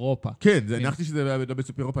ב-WSOP אירופה. כן, הנחתי שזה היה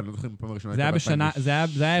ב-WSOP אירופה, אני לא זוכר בפעם הראשונה. זה היה בשנה,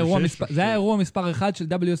 זה היה אירוע מספר 1 של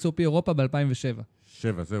WSOP אירופה ב-2007.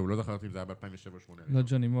 7, זהו, לא זכרתי אם זה היה ב-2007-2008. לא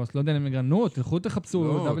ג'וני מוס, לא יודע אם נו, תלכו תחפשו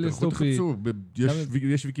לא, WSOP. תלכו תחפשו,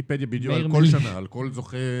 יש ויקיפדיה בדיוק על כל שנה, על כל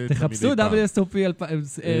זוכה... תחפשו WSOP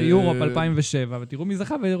איורופ 2007, ותראו מי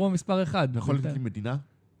זכה באירוע מספר 1. אתה יכול לקנות מדינה?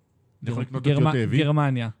 אתה יכול לקנות אותי תאבי?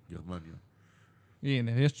 גרמניה. גרמניה.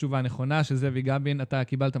 הנה, יש תשובה נכונה, שזאבי גבין, אתה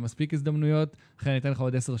קיבלת מספיק הזדמנויות, אחרי אני אתן לך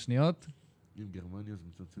עוד 10 שניות. עם גרמניה זה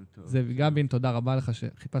מצמצם יותר. זאבי גבין, תודה רבה לך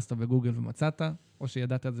שחיפשת בגוגל ומצאת, או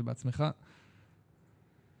שידעת את זה בעצמך.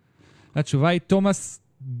 התשובה היא תומאס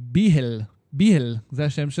ביהל, זה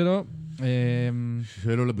השם שלו.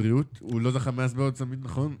 שאלו לבריאות, הוא לא זכה מאז בעוד צמיד,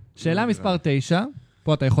 נכון? שאלה מספר 9,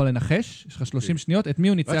 פה אתה יכול לנחש, יש לך 30 שניות, את מי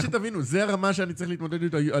הוא ניצח? רק שתבינו, זה הרמה שאני צריך להתמודד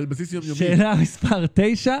איתו על בסיס יומיומי. שאלה מספר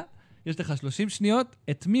 9, יש לך 30 שניות,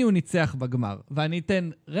 את מי הוא ניצח בגמר? ואני אתן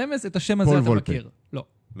רמז, את השם הזה אתה מכיר. לא.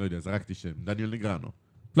 לא יודע, זרקתי שם. דניאל נגרנו.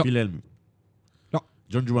 לא. פיל אלמי. לא.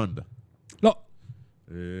 ג'ון ג'ואנדה. לא.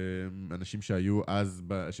 אנשים שהיו אז,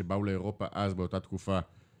 שבאו לאירופה אז באותה תקופה.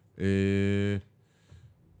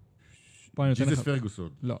 ג'יזוס פרגוסון.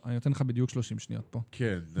 לא, אני נותן לך בדיוק 30 שניות פה.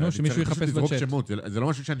 כן. נו, שמישהו יחפש בצ'אט. זה לא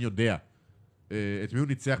משהו שאני יודע. את מי הוא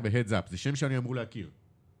ניצח בהדס-אפ. זה שם שאני אמור להכיר.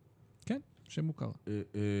 כן, שם מוכר.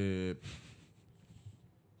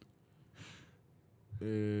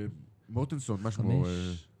 מורטנסון, משהו כמו...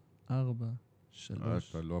 5, 4,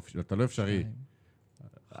 3. אתה לא אפשרי.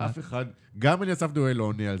 אף אחד, גם אני אסף דואל לא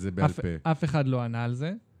עונה על זה בעל פה. אף אחד לא ענה על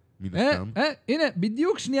זה. מן הסתם. הנה,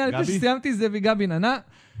 בדיוק שנייה לפני שסיימתי זה וגבין ענה.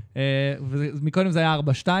 ומקודם זה היה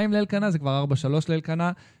 4-2 לאלקנה, זה כבר 4-3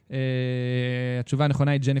 לאלקנה. התשובה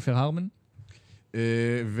הנכונה היא ג'ניפר הרמן.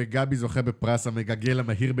 וגבי זוכה בפרס המגגל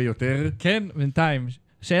המהיר ביותר. כן, בינתיים.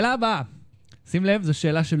 שאלה הבאה. שים לב, זו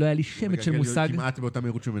שאלה שלא היה לי שמץ של מושג. כמעט באותה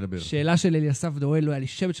מהירות שהוא מדבר. שאלה של אליסף דואל, לא היה לי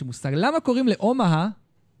שמץ של מושג. למה קוראים לאומה?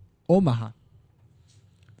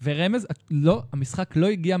 ורמז, לא, המשחק לא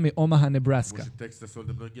הגיע מאומה, נברסקה. כמו שטקסס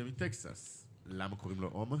הולדם לא הגיע מטקסס. למה קוראים לו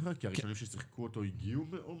אומה? כי הראשונים ששיחקו אותו הגיעו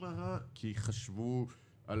מאומה, כי חשבו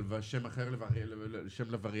על שם אחר, שם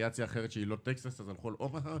לווריאציה אחרת שהיא לא טקסס, אז הלכו על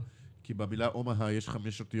אומה, כי במילה אומה יש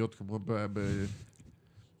 5 אותיות כמו למה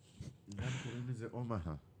קוראים לזה אומה?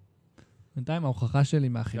 בינתיים ההוכחה שלי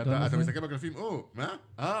מהחידון הזה. אתה מסתכל בקלפים,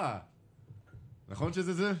 מה? נכון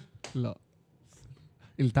שזה זה? לא.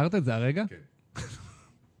 הלתרת את זה הרגע? כן.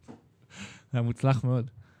 זה היה מוצלח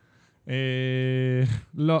מאוד.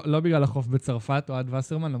 לא בגלל החוף בצרפת, או עד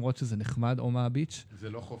וסרמן, למרות שזה נחמד, או מהביץ'. זה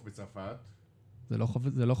לא חוף בצרפת. זה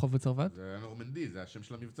לא חוף בצרפת? זה היה נורמנדי, זה השם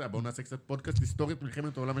של המבצע. בואו נעשה קצת פודקאסט היסטורית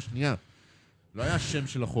מלחמת העולם השנייה. לא היה השם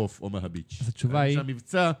של החוף או מהביץ'. אז התשובה היא... זה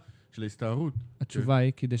המבצע של ההסתערות. התשובה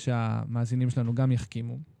היא, כדי שהמאזינים שלנו גם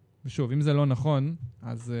יחכימו. ושוב, אם זה לא נכון,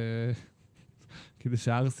 אז... כדי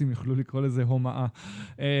שהארסים יוכלו לקרוא לזה הומאה.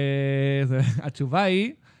 התשובה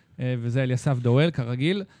היא... וזה אליסף דואל,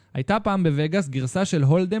 כרגיל. הייתה פעם בווגאס גרסה של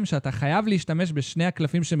הולדם שאתה חייב להשתמש בשני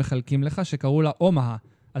הקלפים שמחלקים לך, שקראו לה אומאה.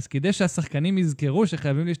 אז כדי שהשחקנים יזכרו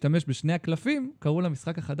שחייבים להשתמש בשני הקלפים, קראו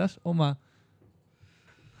למשחק החדש אומאה.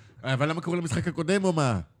 אבל למה קראו למשחק הקודם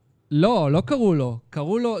אומאה? לא קראו לו.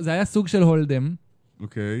 קראו לו, זה היה סוג של הולדם.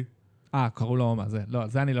 אוקיי. קראו לו אומאה,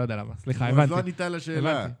 זה אני לא יודע למה. סליחה, הבנתי. אז לא ענית על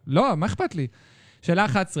השאלה. לא, מה אכפת לי? שאלה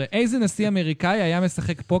 11. איזה נשיא אמריקאי היה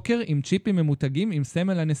משחק פוקר עם צ'יפים ממותגים עם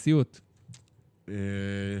סמל הנשיאות? מי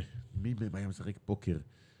היה משחק פוקר?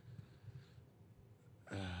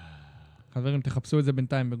 חברים, תחפשו את זה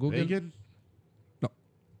בינתיים בגוגל. רייגן? לא.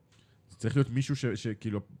 זה צריך להיות מישהו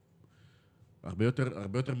שכאילו... הרבה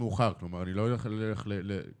יותר מאוחר. כלומר, אני לא הולך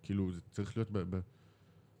כאילו, זה צריך להיות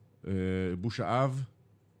בוש האב.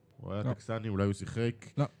 הוא היה טקסני, אולי הוא שיחק.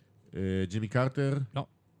 לא. ג'ימי קרטר? לא.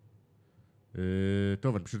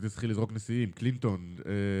 טוב, אני פשוט צריך לזרוק נשיאים. קלינטון,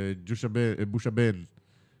 בוש הבן,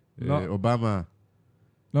 לא. אובמה.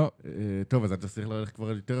 לא. טוב, אז אני צריך ללכת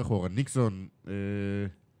כבר יותר אחורה. ניקסון.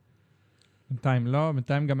 בינתיים לא,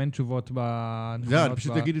 בינתיים גם אין תשובות לא, אני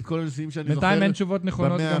פשוט אגיד את כל הנשיאים שאני זוכר. בינתיים אין תשובות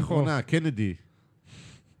נכונות במאה גם פה. האחרונה, קנדי.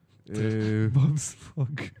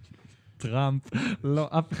 בובספוג. טראמפ. לא,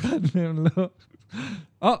 אף אחד מהם לא.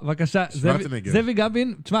 בבקשה, שוורצנגר. זאבי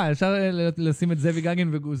גבין, תשמע, אפשר לשים את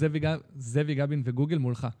זאבי גבין וגוגל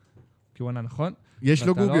מולך. כי הוא ענה נכון. יש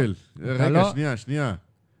לו גוגל. רגע, שנייה.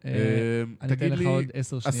 אני אתן לך עוד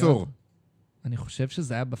 10 שניות. עשור. אני חושב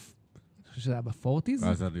שזה היה ב-40s.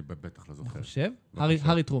 אז אני בטח לא זוכר. אני חושב.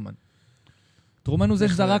 הארי טרומן. טרומן הוא זה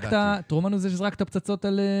שזרק את הפצצות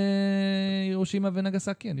על הירושימה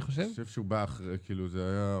ונגסקי, אני חושב. אני חושב שהוא בא אחרי, כאילו זה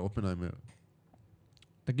היה אופנהיימר.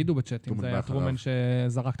 תגידו בצ'אט אם זה היה טרומן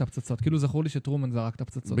שזרק את הפצצות. כאילו זכור לי שטרומן זרק את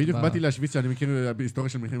הפצצות. בדיוק באתי להשוויץ שאני מכיר בהיסטוריה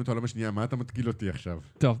של מלחמת העולם השנייה. מה אתה מתקיל אותי עכשיו?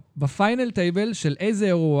 טוב, בפיינל טייבל של איזה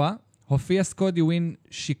אירוע הופיע סקודי ווין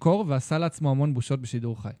שיקור ועשה לעצמו המון בושות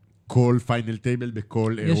בשידור חי? כל פיינל טייבל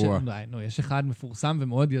בכל אירוע. יש אחד מפורסם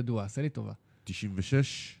ומאוד ידוע, עשה לי טובה.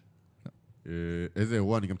 96? איזה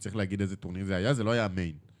אירוע, אני גם צריך להגיד איזה טורניר זה היה, זה לא היה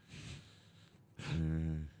המיין.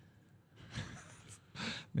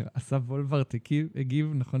 אסף וולברט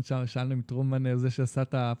הגיב, נכון שאלנו עם טרומן זה שעשה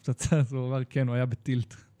את הפצצה, אז הוא אמר, כן, הוא היה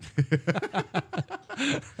בטילט.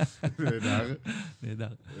 נהדר.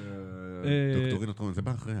 דוקטורינו טרומן, זה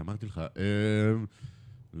בא אחרי, אמרתי לך.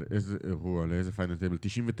 לאיזה אירוע, לאיזה פיינל טייבל?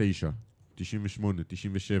 99, 98,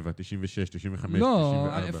 97, 96, 95, 94. לא,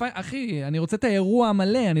 אחי, אני רוצה את האירוע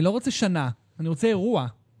המלא, אני לא רוצה שנה, אני רוצה אירוע.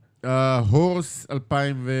 הורס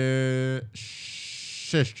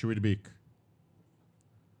 2006, כשהוא הדביק.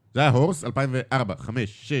 זה היה הורס 2004,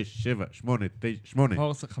 5, 6, 7, 8, 9, 8.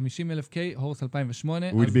 הורס 50,000 K, הורס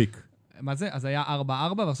 2008. הוא הדביק. מה זה? אז היה 4-4,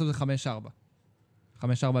 ועכשיו זה 5-4. 5-4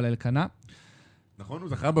 לאלקנה. נכון, הוא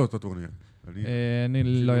זכה באותו טורניר. אני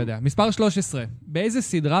לא יודע. מספר 13. באיזה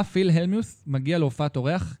סדרה פיל הלמיוס מגיע להופעת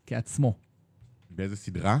אורח כעצמו? באיזה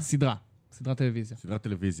סדרה? סדרת טלוויזיה. סדרת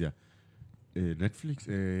טלוויזיה. נטפליקס,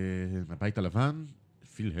 הבית הלבן,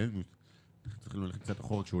 פיל הלמיוס. צריך ללכת קצת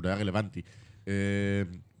אחורה כשהוא היה רלוונטי.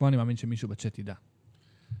 פה אני מאמין שמישהו בצ'אט ידע.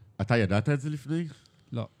 אתה ידעת את זה לפני?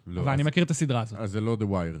 לא. אבל אני מכיר את הסדרה הזאת. אז זה לא The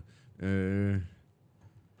Wire.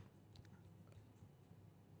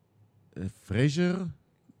 פרייזר?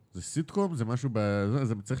 זה סיטקום? זה משהו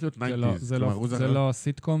זה צריך להיות 90s. זה לא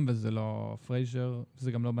סיטקום וזה לא פרייזר,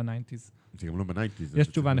 זה גם לא ב-90s. זה גם לא ב-90s. יש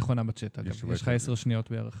תשובה נכונה בצ'אט, אגב. יש לך 10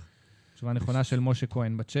 שניות בערך. תשובה נכונה של משה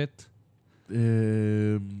כהן בצ'אט.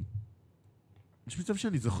 יש מצב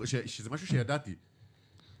שאני זוכר, שזה משהו שידעתי.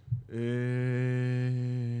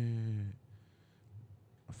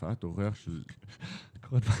 הופעת אורח של...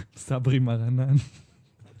 סברי מרנן.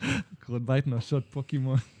 קורות בית נואשות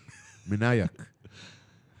פוקימון. מנאייק.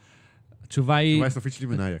 התשובה היא... סופית שלי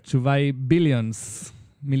מנאייק. התשובה היא ביליונס.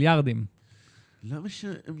 מיליארדים. למה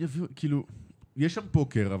שהם יביאו... כאילו, יש שם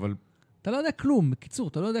פוקר, אבל... אתה לא יודע כלום. בקיצור,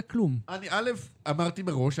 אתה לא יודע כלום. אני אמרתי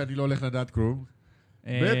מראש שאני לא הולך לדעת כלום.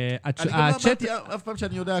 אני גם לא אמרתי אף פעם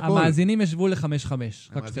שאני יודע הכל. המאזינים ישבו ל-5-5,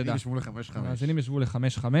 רק שתדע. המאזינים ישבו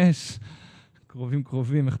ל-5-5.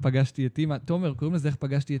 קרובים, איך פגשתי את אמא. תומר, קוראים לזה איך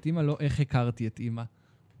פגשתי את אמא, לא איך הכרתי את אמא.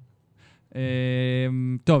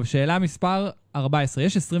 טוב, שאלה מספר 14,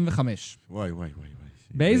 יש 25. וואי.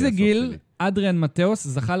 באיזה גיל אדריאן מתאוס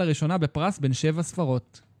זכה לראשונה בפרס בין 7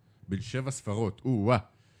 ספרות? בין 7 ספרות,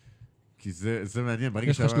 כי זה מעניין.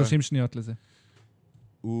 יש לך 30 שניות לזה.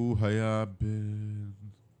 הוא היה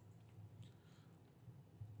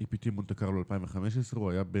EPT מונטה קרלו 2015,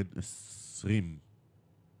 הוא היה בן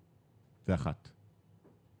 21.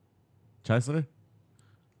 19?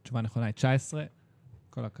 תשובה נכונה היא 19.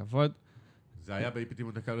 כל הכבוד. זה היה ב-EPT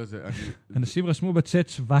מונטה קרלו, אנשים רשמו בצ'אט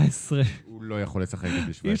 17. הוא לא יכול לשחק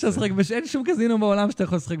בגיל 17. אי אפשר לשחק, אין שום קזינו בעולם שאתה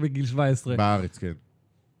יכול לשחק בגיל 17. בארץ, כן.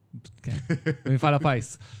 כן, במפעל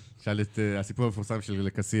הפיס. שאל את הסיפור המפורסם של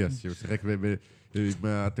לקסיאס, שהוא שיחק עם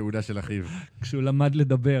התעודה של אחיו. כשהוא למד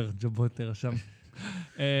לדבר, ג'ובוטר שם.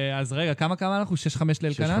 אז רגע, כמה אנחנו? 6-5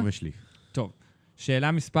 לאלקנה? 6-5 לי. טוב,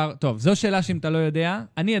 שאלה מספר... טוב, זו שאלה שאם אתה לא יודע,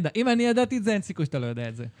 אם אני ידעתי את זה, אין סיכוי שאתה לא יודע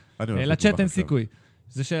את זה. לצ'אט אין סיכוי.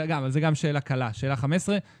 זה גם שאלה קלה. שאלה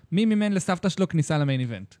 15, מי מימן לסבתא שלו כניסה למיין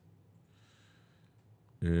איבנט?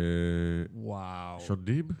 וואו.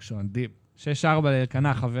 שון דיב. 6-4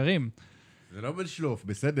 לאלקנה, חברים. זה לא בן שלוף,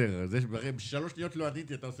 בסדר. זה 3 שניות לא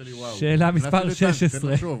עניתי, אתה עושה לי וואו. שאלה מספר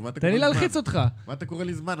 16. תן לי להלחיץ אותך. מה אתה קורא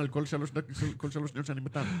לי זמן על כל 3 שניות שאני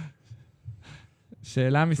מתן?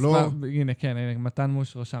 שאלה מספר... הנה, כן, מתן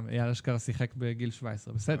מוש ראשם. אייל אשכרה שיחק בגיל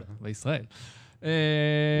 17. בסדר, בישראל. הוא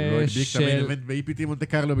לא הדביק את המיין איבנט ב-EPT מונטה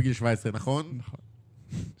קרלו בגיל 17, נכון? נכון.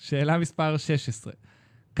 שאלה מספר 16.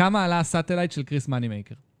 כמה עלה הסאטלייט של קריס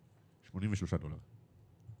מאנימייקר? $83.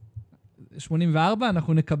 84,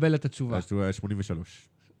 אנחנו נקבל את התשובה. 83.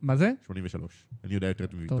 מה זה? 83. אני יודע יותר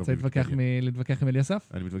טוב מוויקיפדיה. אתה רוצה להתווכח עם אליסף?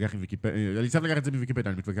 אני מתווכח עם ויקיפדיה. אליסף לקח את זה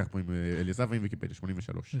מוויקיפדיה, אני מתווכח פה עם אליסף ועם ויקיפדיה,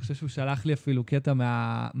 83. אני חושב שהוא שלח לי אפילו קטע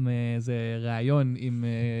מאיזה ראיון עם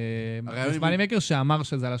מאנימייקר שאמר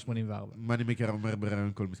שזה עלה 84. מאנימייקר אומר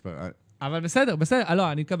בראיון כל מספר. אבל בסדר.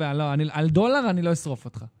 לא, אני אקבל, על דולר אני לא אשרוף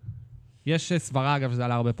אותך. יש סברה, אגב, שזה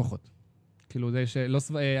עלה הרבה פחות. כאילו, זה שלא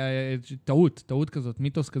טעות כזאת,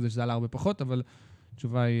 מיתוס כזה שזה עלה הרבה פחות, אבל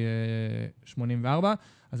התשובה היא 84.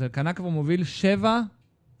 אז אלקנה כבר מוביל 7-5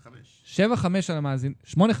 על המאזין,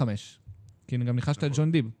 8-5. כי גם ניחשת את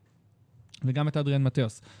ג'ון דיב. וגם את אדריאן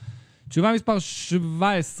מתאוס. תשובה מספר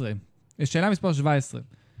 17. שאלה מספר 17.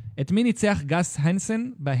 את מי ניצח גס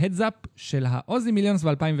הנסן בהדזאפ של האוזי מיליונס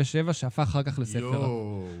ב-2007, שהפך אחר כך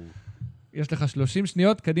לספר? יש לך 30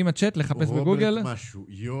 שניות, קדימה צ'אט, לחפש בגוגל. רוברט משהו.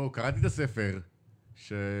 קראתי את הספר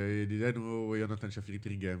שידידנו יונתן שפיר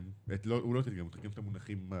תרגם. הוא לא תרגם, הוא תרגם את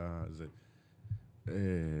המונחים הזה.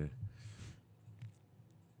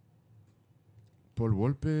 פול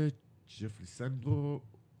וולפה, ג'ף ליסנדרו,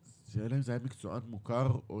 זה היה מקצוען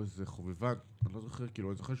מוכר או איזה חובבן, אני לא זוכר, כאילו,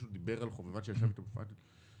 אני זוכר שהוא דיבר על חובבן שישב איתו בפאנל.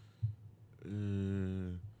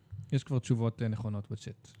 יש כבר תשובות נכונות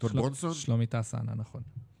בצ'אט. טוד ברונסון? שלומי טסה, נכון.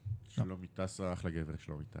 שלומי טסה, אחלה גבר,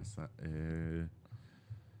 שלומי טסה.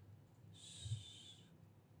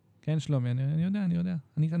 כן, שלומי, אני יודע.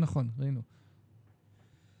 אני כאן נכון, ראינו.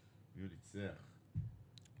 מי ניצח?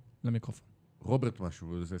 למיקרופון. רוברט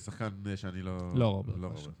משהו, זה שחקן שאני לא... לא רוברט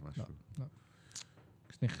משהו.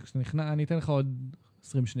 אני אתן לך עוד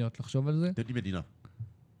 20 שניות לחשוב על זה. תן לי מדינה.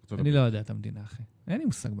 אני לא יודע את המדינה, אחי. אין לי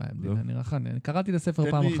מושג מהמדינה, אני רחן. אני קראתי את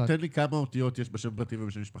הספר פעם אחת. תן לי כמה אותיות יש בשם פרטי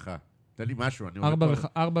ובשם משפחה. תן לי משהו.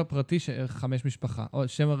 4 פרטי, 5 משפחה.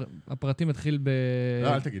 שם הפרטי מתחיל ב...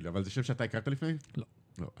 לא, אל תגיד, אבל זה שם שאתה הכרת לפני? לא.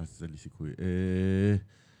 לא, אז אין לי סיכוי.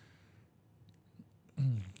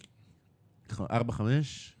 4-5?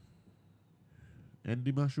 אין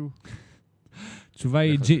לי משהו? תשובה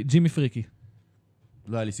היא ג'ימי פריקי.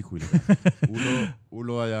 לא היה לי סיכוי לזה. הוא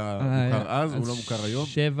לא היה מוכר אז, הוא לא מוכר היום.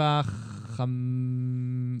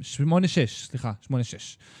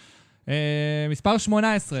 8-6. מספר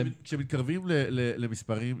 18. כשמתקרבים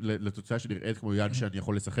למספרים, לתוצאה שנראית כמו יד שאני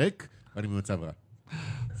יכול לשחק, אני במצב רע.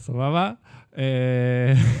 סבבה.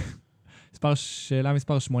 שאלה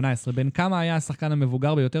מספר 18. בין כמה היה השחקן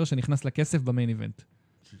המבוגר ביותר שנכנס לכסף במיין איבנט?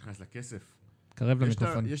 שנכנס לכסף? קרב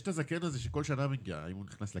למיקרופון. יש את הזקן הזה שכל שנה מגיע. אם הוא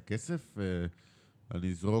נכנס לכסף, אני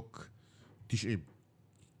אזרוק 90.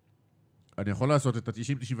 אני יכול לעשות את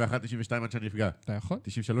ה-90, 91, 92 עד שאני אפגע. אתה יכול?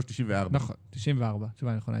 93, 94. נכון, 94.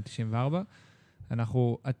 תשובה נכונה, 94.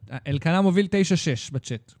 אלקנה מוביל 9-6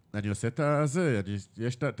 בצ'אט. אני עושה את זה,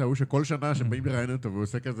 יש את ההוא שכל שנה שבאים לראיין אותו, והוא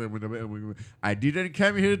עושה כזה, הוא מדבר, I didn't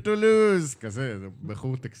come here to lose, כזה, זה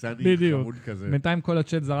בחור טקסני חמוד כזה. בינתיים כל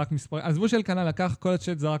הצ'אט זרק מספרים, עזבו שאלקנה לקח, כל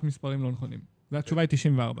הצ'אט זרק מספרים לא נכונים. והתשובה היא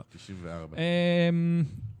 94. 94.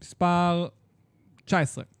 מספר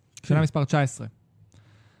 19. שאלה מספר 19.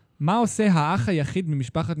 מה עושה האח היחיד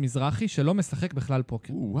ממשפחת מזרחי שלא משחק בכלל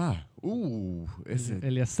פוקר? איזה...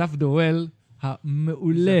 אליסף דואל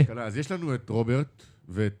המעולה. אז יש לנו את רוברט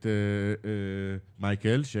ואת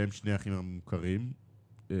מייקל, שהם שני אחים המוכרים.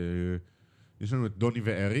 יש לנו את דוני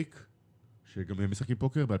ואריק, שגם הם משחקים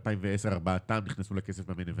פוקר. ב-2010 ארבעתם נכנסו לכסף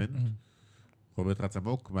במיין איבנט. רוברט רץ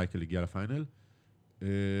עמוק, מייקל הגיע לפיינל.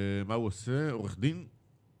 מה הוא עושה? עורך דין?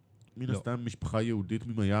 מן הסתם משפחה יהודית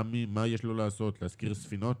ממיימי, מה יש לו לעשות? להזכיר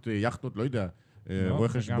ספינות, יחטות, לא יודע. רואה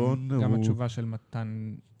חשבון. גם התשובה של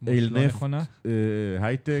מתן אייל לא נכונה.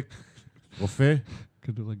 הייטק, רופא.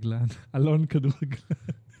 כדורגלן. אלון כדורגלן.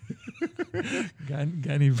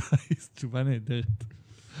 גני וייס, תשובה נהדרת.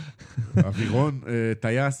 אווירון,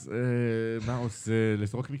 טייס, מה עושה?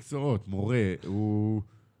 לסרוק מקצועות, מורה. הוא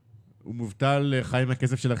מובטל חי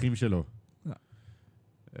מהכסף של אחים שלו.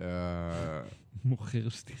 מוכר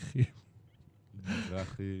שטיחים.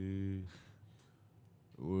 מזרחי...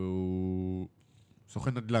 הוא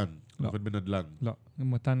סוכן נדל"ן. הוא עובד בנדל"ן. לא,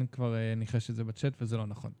 מתן כבר ניחש את זה בצ'אט וזה לא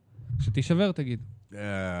נכון. כשתישבר תגיד.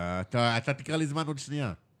 אתה תקרא לי זמן עוד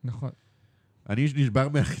שנייה. נכון. אני נשבר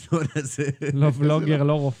מהחידון הזה. לא ולוגר,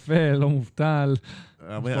 לא רופא, לא מובטל.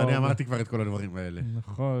 אני אמרתי כבר את כל הדברים האלה.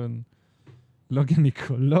 נכון. לא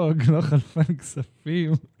גניקולוג, לא חלפן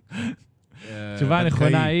כספים. תשובה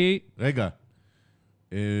הנכונה היא... רגע.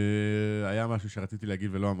 היה משהו שרציתי להגיד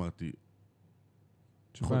ולא אמרתי.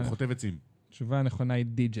 חוטב עצים. תשובה הנכונה היא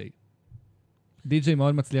די-ג'יי. די-ג'יי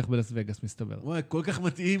מאוד מצליח בלס וגאס, מסתבר. וואי, כל כך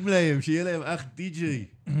מתאים להם, שיהיה להם אח די-ג'יי.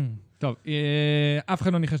 טוב, אף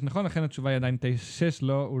אחד לא ניחש נכון, לכן התשובה היא עדיין 9-6,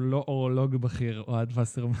 הוא לא אורולוג בכיר, אוהד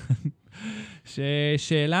וסרמן.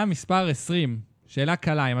 שאלה מספר 20, שאלה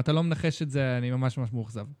קלה, אם אתה לא מנחש את זה, אני ממש ממש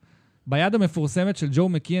מאוכזב. ביד המפורסמת של ג'ו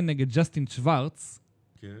מקיאן נגד ג'סטין שוורץ,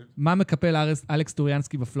 מה מקפל אלכס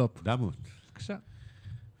טוריאנסקי בפלופ? דמות. בבקשה.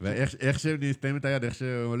 ואיך שנסתיים את היד, איך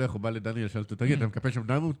שהוא הולך, הוא בא לדניאל, שאל אותו, תגיד, אתה מקפל שם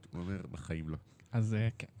דמות? הוא אומר, בחיים לא. אז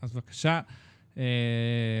כן, אז בבקשה.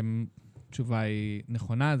 תשובה היא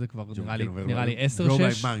נכונה, זה כבר נראה לי 10-6. Blow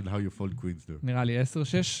my mind how you fold queens though. נראה לי 10-6.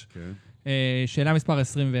 שאלה מספר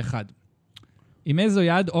 21. עם איזו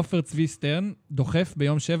יד עופר צבי סטרן דוחף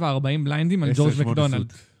ביום 7-40 בליינדים על ג'ורג'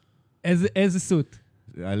 מקדונלד? איזה סוט?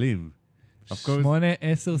 אלים. 8-10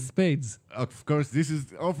 ספיידס. Of course, this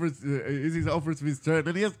is Offer Smith Stern,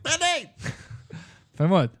 and he has 10-8! יפה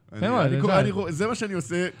מאוד. זה מה שאני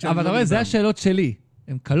עושה. אבל אתה רואה, זה השאלות שלי.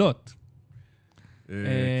 הן קלות.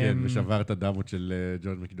 כן, ושבר את הדמות של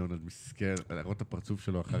ג'ורג' מקדונלד, מסכן. לראות את הפרצוף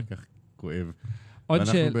שלו אחר כך כואב. עוד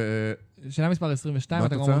שאלה מספר 22,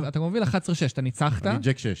 אתה מוביל 11-6, אתה ניצחת. אני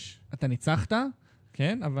ג'ק 6. אתה ניצחת,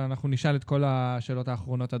 כן, אבל אנחנו נשאל את כל השאלות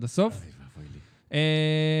האחרונות עד הסוף.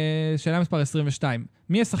 שאלה מספר 22.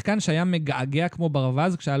 מי השחקן שהיה מגעגע כמו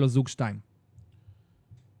ברווז כשהיה לו זוג 2?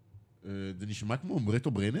 זה נשמע כמו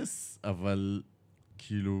אומברטו ברנס, אבל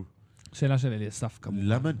כאילו... שאלה של אליסף כמובן.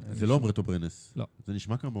 למה? זה לא אומברטו ברנס. לא. זה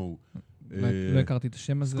נשמע כמו... לא הכרתי את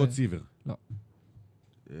השם הזה. סקוט סיבר. לא.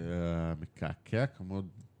 מקעקע כמו...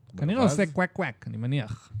 כנראה עושה קוואק קוואק, אני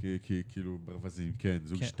מניח. כאילו ברווזים, כן,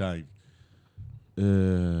 זוג 2.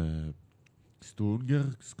 סטונגר,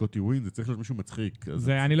 סקוטי ווין, זה צריך להיות מישהו מצחיק.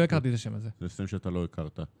 אני לא הכרתי את השם הזה. זה שם שאתה לא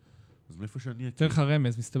הכרת. אז מאיפה שאני... אתן לך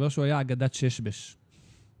רמז, מסתבר שהוא היה אגדת ששבש.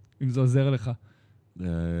 אם זה עוזר לך.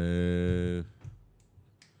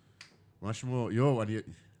 מה שמו, יו, אני...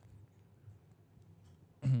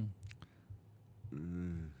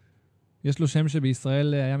 יש לו שם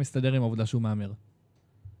שבישראל היה מסתדר עם העובדה שהוא מאמר.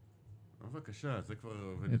 בבקשה, זה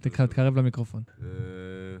כבר... תקרב למיקרופון.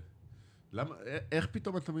 למה? איך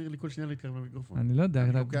פתאום אתה מעיר לי כל שנייה להתקרב למיקרופון? אני לא יודע,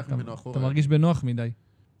 אתה מרגיש בנוח מדי.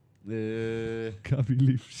 קאבי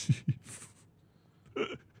ליפשיף.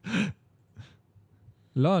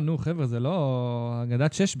 לא, נו, חבר'ה, זה לא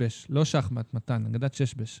אגדת ששבש, לא שחמט, מתן, אגדת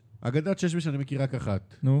ששבש. אגדת ששבש אני מכיר רק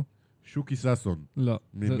אחת. נו? שוקי ססון. לא.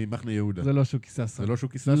 ממחנה יהודה. זה לא שוקי ססון. זה לא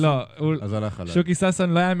שוקי ססון? לא. אז הלך עליי. שוקי ססון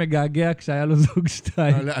לא היה מגעגע כשהיה לו זוג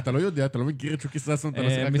 2. אתה לא יודע, אתה לא מכיר את שוקי ססון, אתה לא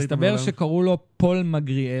שיחקת איתו מסתבר שקראו לו פול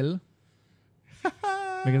מגריאל.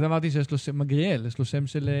 בגלל זה אמרתי שיש לו שם מגריאל, יש לו שם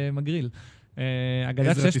של מגריל.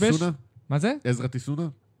 אגדת ששבש? מה זה? עזרא טיסונה?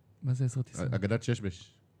 מה זה עזרא טיסונה? אגדת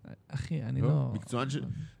ששבש. אחי, אני לא... מקצוען ש...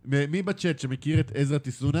 מי בצ'אט שמכיר את עזרא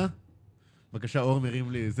טיסונה? בבקשה, אור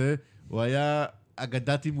מרים לי זה. הוא היה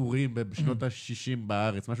אגדת הימורים בשנות ה-60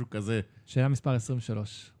 בארץ, משהו כזה. שאלה מספר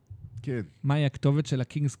 23. כן. מהי הכתובת של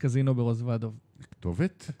הקינגס קזינו ברוזוודוב?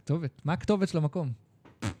 הכתובת? הכתובת. מה הכתובת של המקום?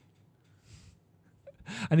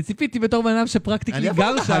 אני ציפיתי בתור בן אדם שפרקטיקלי גר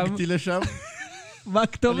שם. אני הפעם לשם. מה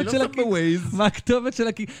הכתובת של הקינגס? מה הכתובת של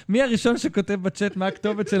הקינגס? מי הראשון שכותב בצ'אט מה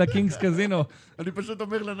הכתובת של הקינגס קזינו? אני פשוט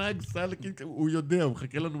אומר לנהג, סע לקינגס, הוא יודע, הוא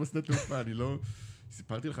מחכה לנו בשדה תעופה, אני לא...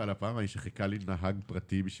 סיפרתי לך על הפעם, האיש שחיכה לי נהג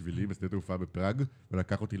פרטי בשבילי בשדה תעופה בפראג,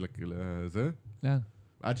 ולקח אותי לזה. לאן?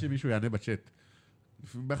 עד שמישהו יענה בצ'אט.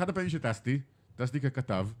 באחד הפעמים שטסתי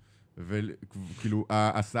ככתב, וכאילו,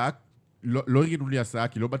 ההסעה, לא ארגנו לי הסעה,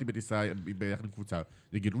 כי לא באתי בטיסה ביחד עם קבוצה,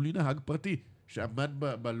 ארגנו לי נהג פרטי, שעמד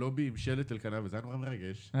בלובי עם שלט אלקנה, וזה היה נורא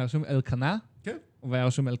מרגש. היה רשום אלקנה? כן. והיה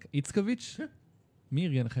רשום איצקוביץ'? כן. מי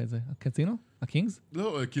ארגן לך את זה? הקצינו? הקינגס?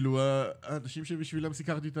 לא, כאילו, האנשים שבשבילם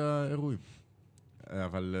סיקרתי את האירועים.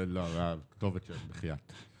 אבל לא, הכתובת שלהם,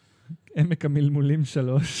 בחייאת. עמק המלמולים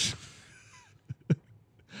 3.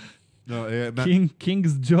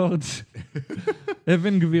 קינגס ג'ורג'.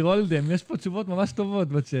 אבן גבירולדם. יש פה תשובות ממש טובות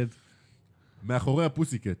בצ'אט. מאחורי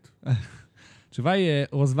הפוסיקט. התשובה היא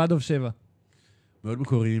רוזוודוב 7. מאוד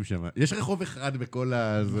מקוריים שם. יש רחוב אחד בכל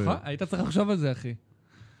הזה. נכון, היית צריך לחשוב על זה, אחי.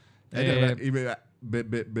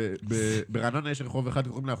 ברעננה יש רחוב אחד,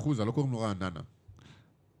 קוראים לאחוזה, לא קוראים לו רעננה.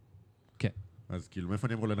 כן. אז כאילו, מאיפה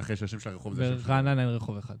אני אמור לנחש שהשם של הרחוב זה שם? ברעננה אין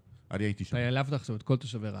רחוב אחד. אני הייתי שם. אתה העלבת עכשיו את כל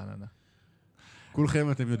תושבי רעננה.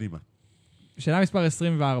 כולכם אתם יודעים מה. שאלה מספר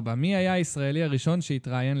 24. מי היה הישראלי הראשון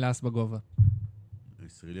שהתראיין לאס בגובה?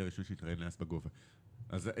 הישראלי הראשון שהתראיין לאס בגובה.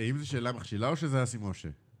 אז האם זו שאלה מכשילה או שזה אסי משה?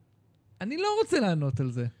 אני לא רוצה לענות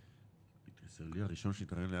על זה. הישראלי הראשון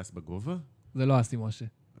שהתראיין לאס בגובה? זה לא אסי משה.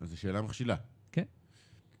 אז זו שאלה מכשילה. כן.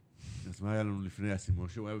 אז מה היה לנו לפני אסי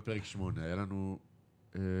משה? הוא היה בפרק 8. היה לנו...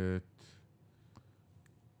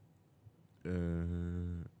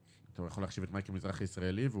 אתה יכול להחשיב את מייקל מזרחי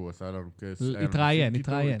ישראלי, והוא עשה לנו התראיין.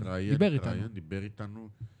 דיבר איתנו.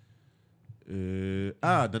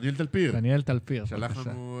 דניאל תלפיר. שלח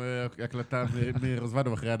לנו הקלטה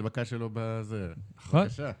מרוזוודוב אחרי ההדבקה שלו בזה. נכון.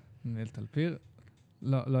 דניאל תלפיר.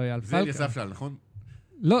 לא, אייל פלק. זה אליסף שאל, נכון?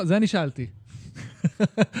 לא, זה אני שאלתי. זה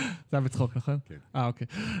היה בצחוק, נכון? כן. אוקיי.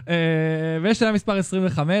 ויש שאלה מספר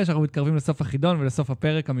 25, אנחנו מתקרבים לסוף החידון ולסוף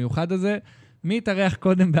הפרק המיוחד הזה. מי יתארח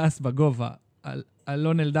קודם בגובה?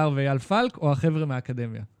 אלון אלדר ואייל פלק או החבר'ה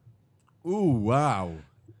מהאקדמיה? וואו.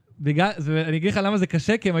 אני אגיד לך למה זה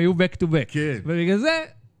קשה, כי הם היו back to back. כן. ובגלל זה,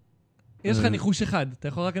 יש לך ניחוש אחד. אתה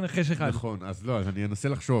יכול רק לנחש אחד. נכון, אז לא, אז אני אנסה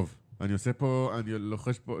לחשוב. אני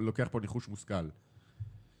לוקח פה ניחוש מושכל.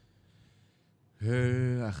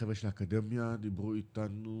 החבר'ה של האקדמיה דיברו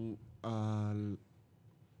איתנו על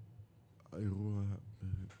האירוע...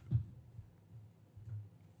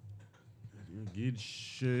 אני אגיד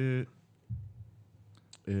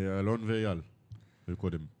אלון ואייל היו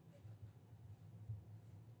קודם.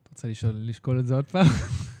 אתה רוצה לשקול את זה עוד פעם?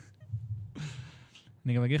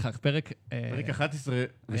 אני גם אגיד לך, פרק 11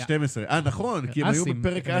 ו-12. נכון, כי הם היו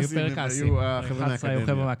בפרק אסים, הם היו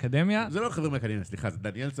החבר'ה מהאקדמיה. זה לא החבר'ה מהאקדמיה, סליחה, זה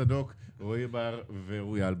דניאל צדוק, רועי בר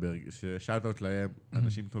ורועי אלברג, ששאלת להם,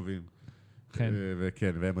 אנשים טובים.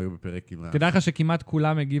 וכן, והם היו בפרק עם... תדע לך שכמעט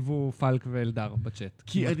כולם הגיבו פלק ואלדר בצ'אט.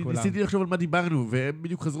 כי אני ניסיתי לחשוב על מה דיברנו, והם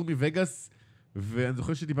בדיוק חזרו מווגאס, ואני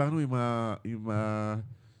זוכר שדיברנו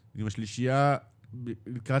עם השלישייה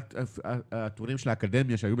לקראת הטורנים של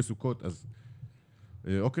האקדמיה שהיו בסוכות, אז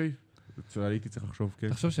אוקיי, הייתי צריך לחשוב, כן.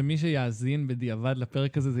 תחשוב שמי שיאזין בדיעבד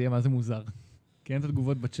לפרק הזה, זה יהיה מה זה מוזר. כי אין את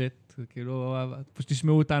התגובות בצ'אט, כאילו, פשוט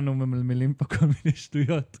תשמעו אותנו ממלמלים פה כל מיני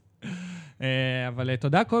שטויות. אבל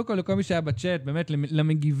תודה קודם כל לכל מי שהיה בצ'אט, באמת,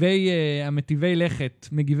 למגיבי, המטיבי לכת,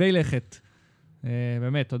 מגיבי לכת.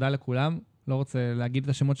 באמת, תודה לכולם. לא רוצה להגיד את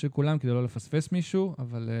השמות של כולם, כדי לא לפספס מישהו,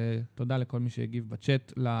 אבל תודה לכל מי שהגיב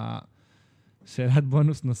בצ'אט לשאלת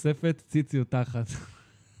בונוס נוספת, ציצי תחת.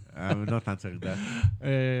 נותן צריך דעת.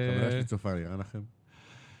 חברה שלי צופה, נראה לכם.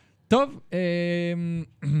 טוב.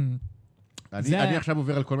 אני עכשיו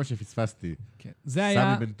עובר על כל מה שפספסתי. סמי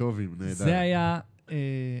בן טובים, נהדר. זה היה,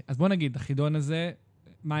 אז בוא נגיד, החידון הזה,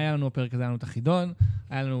 מה היה לנו בפרק הזה? היה לנו את החידון,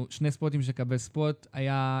 היה לנו 2 ספוטים שקבל ספוט,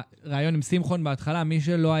 היה רעיון עם שמחון בהתחלה, מי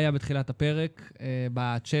שלא היה בתחילת הפרק,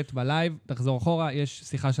 בצ'אט, בלייב, תחזור אחורה, יש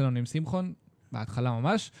שיחה שלנו עם שמחון, בהתחלה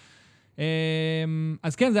ממש.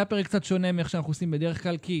 אז כן, זה היה פרק קצת שונה מאיך שאנחנו עושים בדרך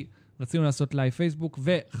כלל, כי רצינו לעשות לייב פייסבוק,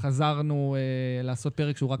 וחזרנו לעשות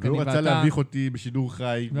פרק שהוא רק אני ואתה. והוא רצה להביך אותי בשידור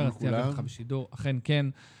חי. ורציתי להביך אותך בשידור, אכן כן.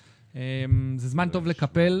 זה זמן טוב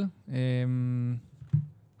לקפל.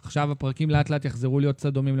 עכשיו הפרקים לאט לאט יחזרו להיות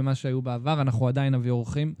קצת דומים למה שהיו בעבר, אנחנו עדיין נביא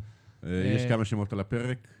אורחים. יש כמה שמות על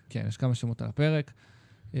הפרק. כן, יש כמה שמות על הפרק.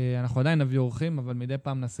 אנחנו עדיין נביא אורחים, אבל מדי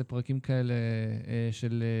פעם נעשה פרקים כאלה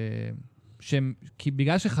של... כי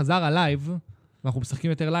בגלל שחזר הלייב, ואנחנו משחקים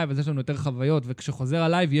יותר לייב, אז יש לנו יותר חוויות, וכשחוזר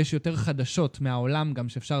הלייב יש יותר חדשות מהעולם גם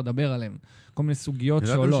שאפשר לדבר עליהן. כל מיני סוגיות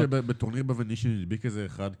שעולות. ידעתם שבטורניר בוונישי נדביק איזה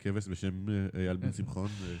אחד כבש בשם אייל בן שמחון,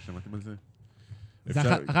 שמעתם על זה? זה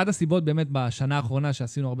אחת הסיבות באמת בשנה האחרונה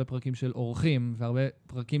שעשינו הרבה פרקים של אורחים, והרבה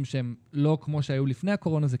פרקים שהם לא כמו שהיו לפני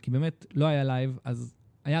הקורונה, זה כי באמת לא היה לייב, אז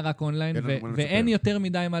היה רק אונליין, ואין יותר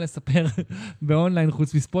מדי מה לספר באונליין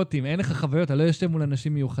חוץ מספוטים. אין לך חוויות, אתה לא יושב מול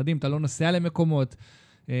אנשים מיוחדים, אתה לא נוסע למקומות,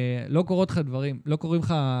 לא קוראים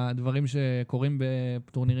לך דברים שקורים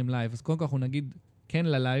בטורנירים לייב. אז קודם כל אנחנו נגיד כן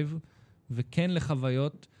ללייב, וכן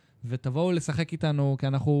לחוויות, ותבואו לשחק איתנו, כי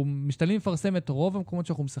אנחנו משתדלים לפרסם את רוב המקומות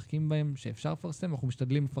שאנחנו משחקים בהם, שאפשר לפרסם, אנחנו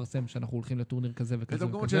משתדלים לפרסם שאנחנו הולכים לטורניר כזה וכזה. את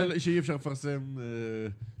המקומות שאי אפשר לפרסם,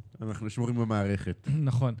 אנחנו נשמורים במערכת.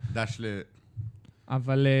 נכון. דש ל...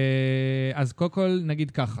 אבל, אז קודם כל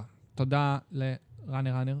נגיד ככה, תודה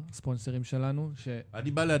לראנר, הספונסרים שלנו.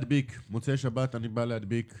 אני בא להדביק, מוצאי שבת אני בא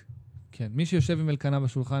להדביק. כן, מי שיושב עם אלקנה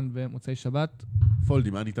בשולחן במוצאי שבת.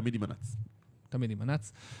 פולדים, אני תמיד עם הנץ. תמיד עם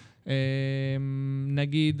הנץ.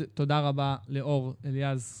 נגיד תודה רבה לאור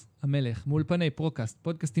אליאז המלך, מאולפני פרוקאסט,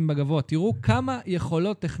 פודקאסטים בגבוה. תראו כמה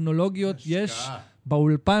יכולות טכנולוגיות יש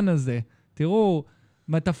באולפן הזה. תראו,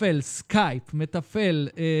 מטפל סקייפ, מטפל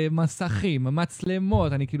מסכים,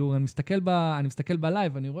 מצלמות. אני מסתכל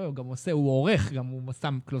בלייב, אני רואה, הוא גם עושה, הוא עורך, גם הוא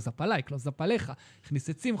שם קלוזאפ עליי, קלוזאפ עליך, הכניס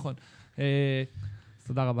את שמחון.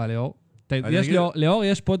 תודה רבה לאור. לאור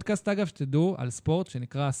יש פודקאסט אגב שתדעו על ספורט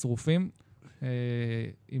שנקרא שרופים,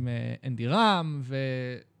 עם אנדי רם,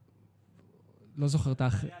 ולא זוכר את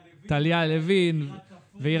טליה לוין,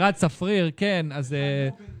 ועירת ספריר, כן, אז...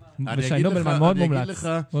 אני אגיד לך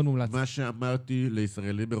מה שאמרתי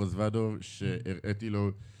לישראלי ברוזוודוב, שהראיתי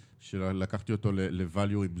לו, שלקחתי אותו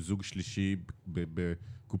לווליו עם זוג שלישי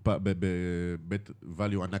בבית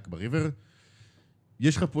ווליו ענק בריבר.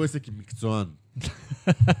 יש לך פה עסק עם מקצוען.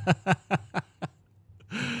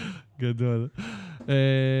 גדול.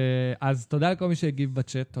 אז תודה לכל מי שהגיב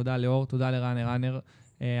בצ'אט, תודה לאור, תודה לראנר.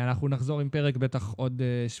 אנחנו נחזור עם פרק בטח עוד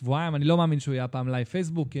שבועיים, אני לא מאמין שהוא יהיה פעם לייב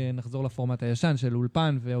פייסבוק, נחזור לפורמט הישן של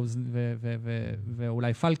אולפן,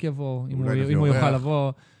 ואולי פלק יבוא, אם הוא יוכל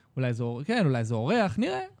לבוא, אולי זה אורח,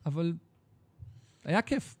 נראה, אבל היה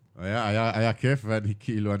כיף. היה כיף, ואני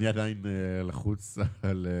כאילו, אני עדיין לחוץ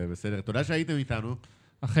על בסדר. תודה שהייתם איתנו.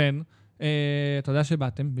 אכן, תודה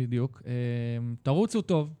שבאתם, בדיוק. תרוצו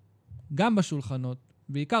טוב, גם בשולחנות,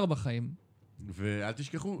 בעיקר בחיים. ואל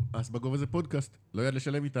תשכחו, בגובה זה פודקאסט, לא יד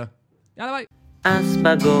לשלם איתה. יאללה ביי.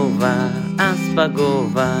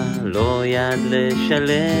 בגובה, לא יד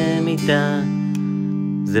לשלם איתה,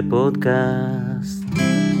 זה פודקאסט.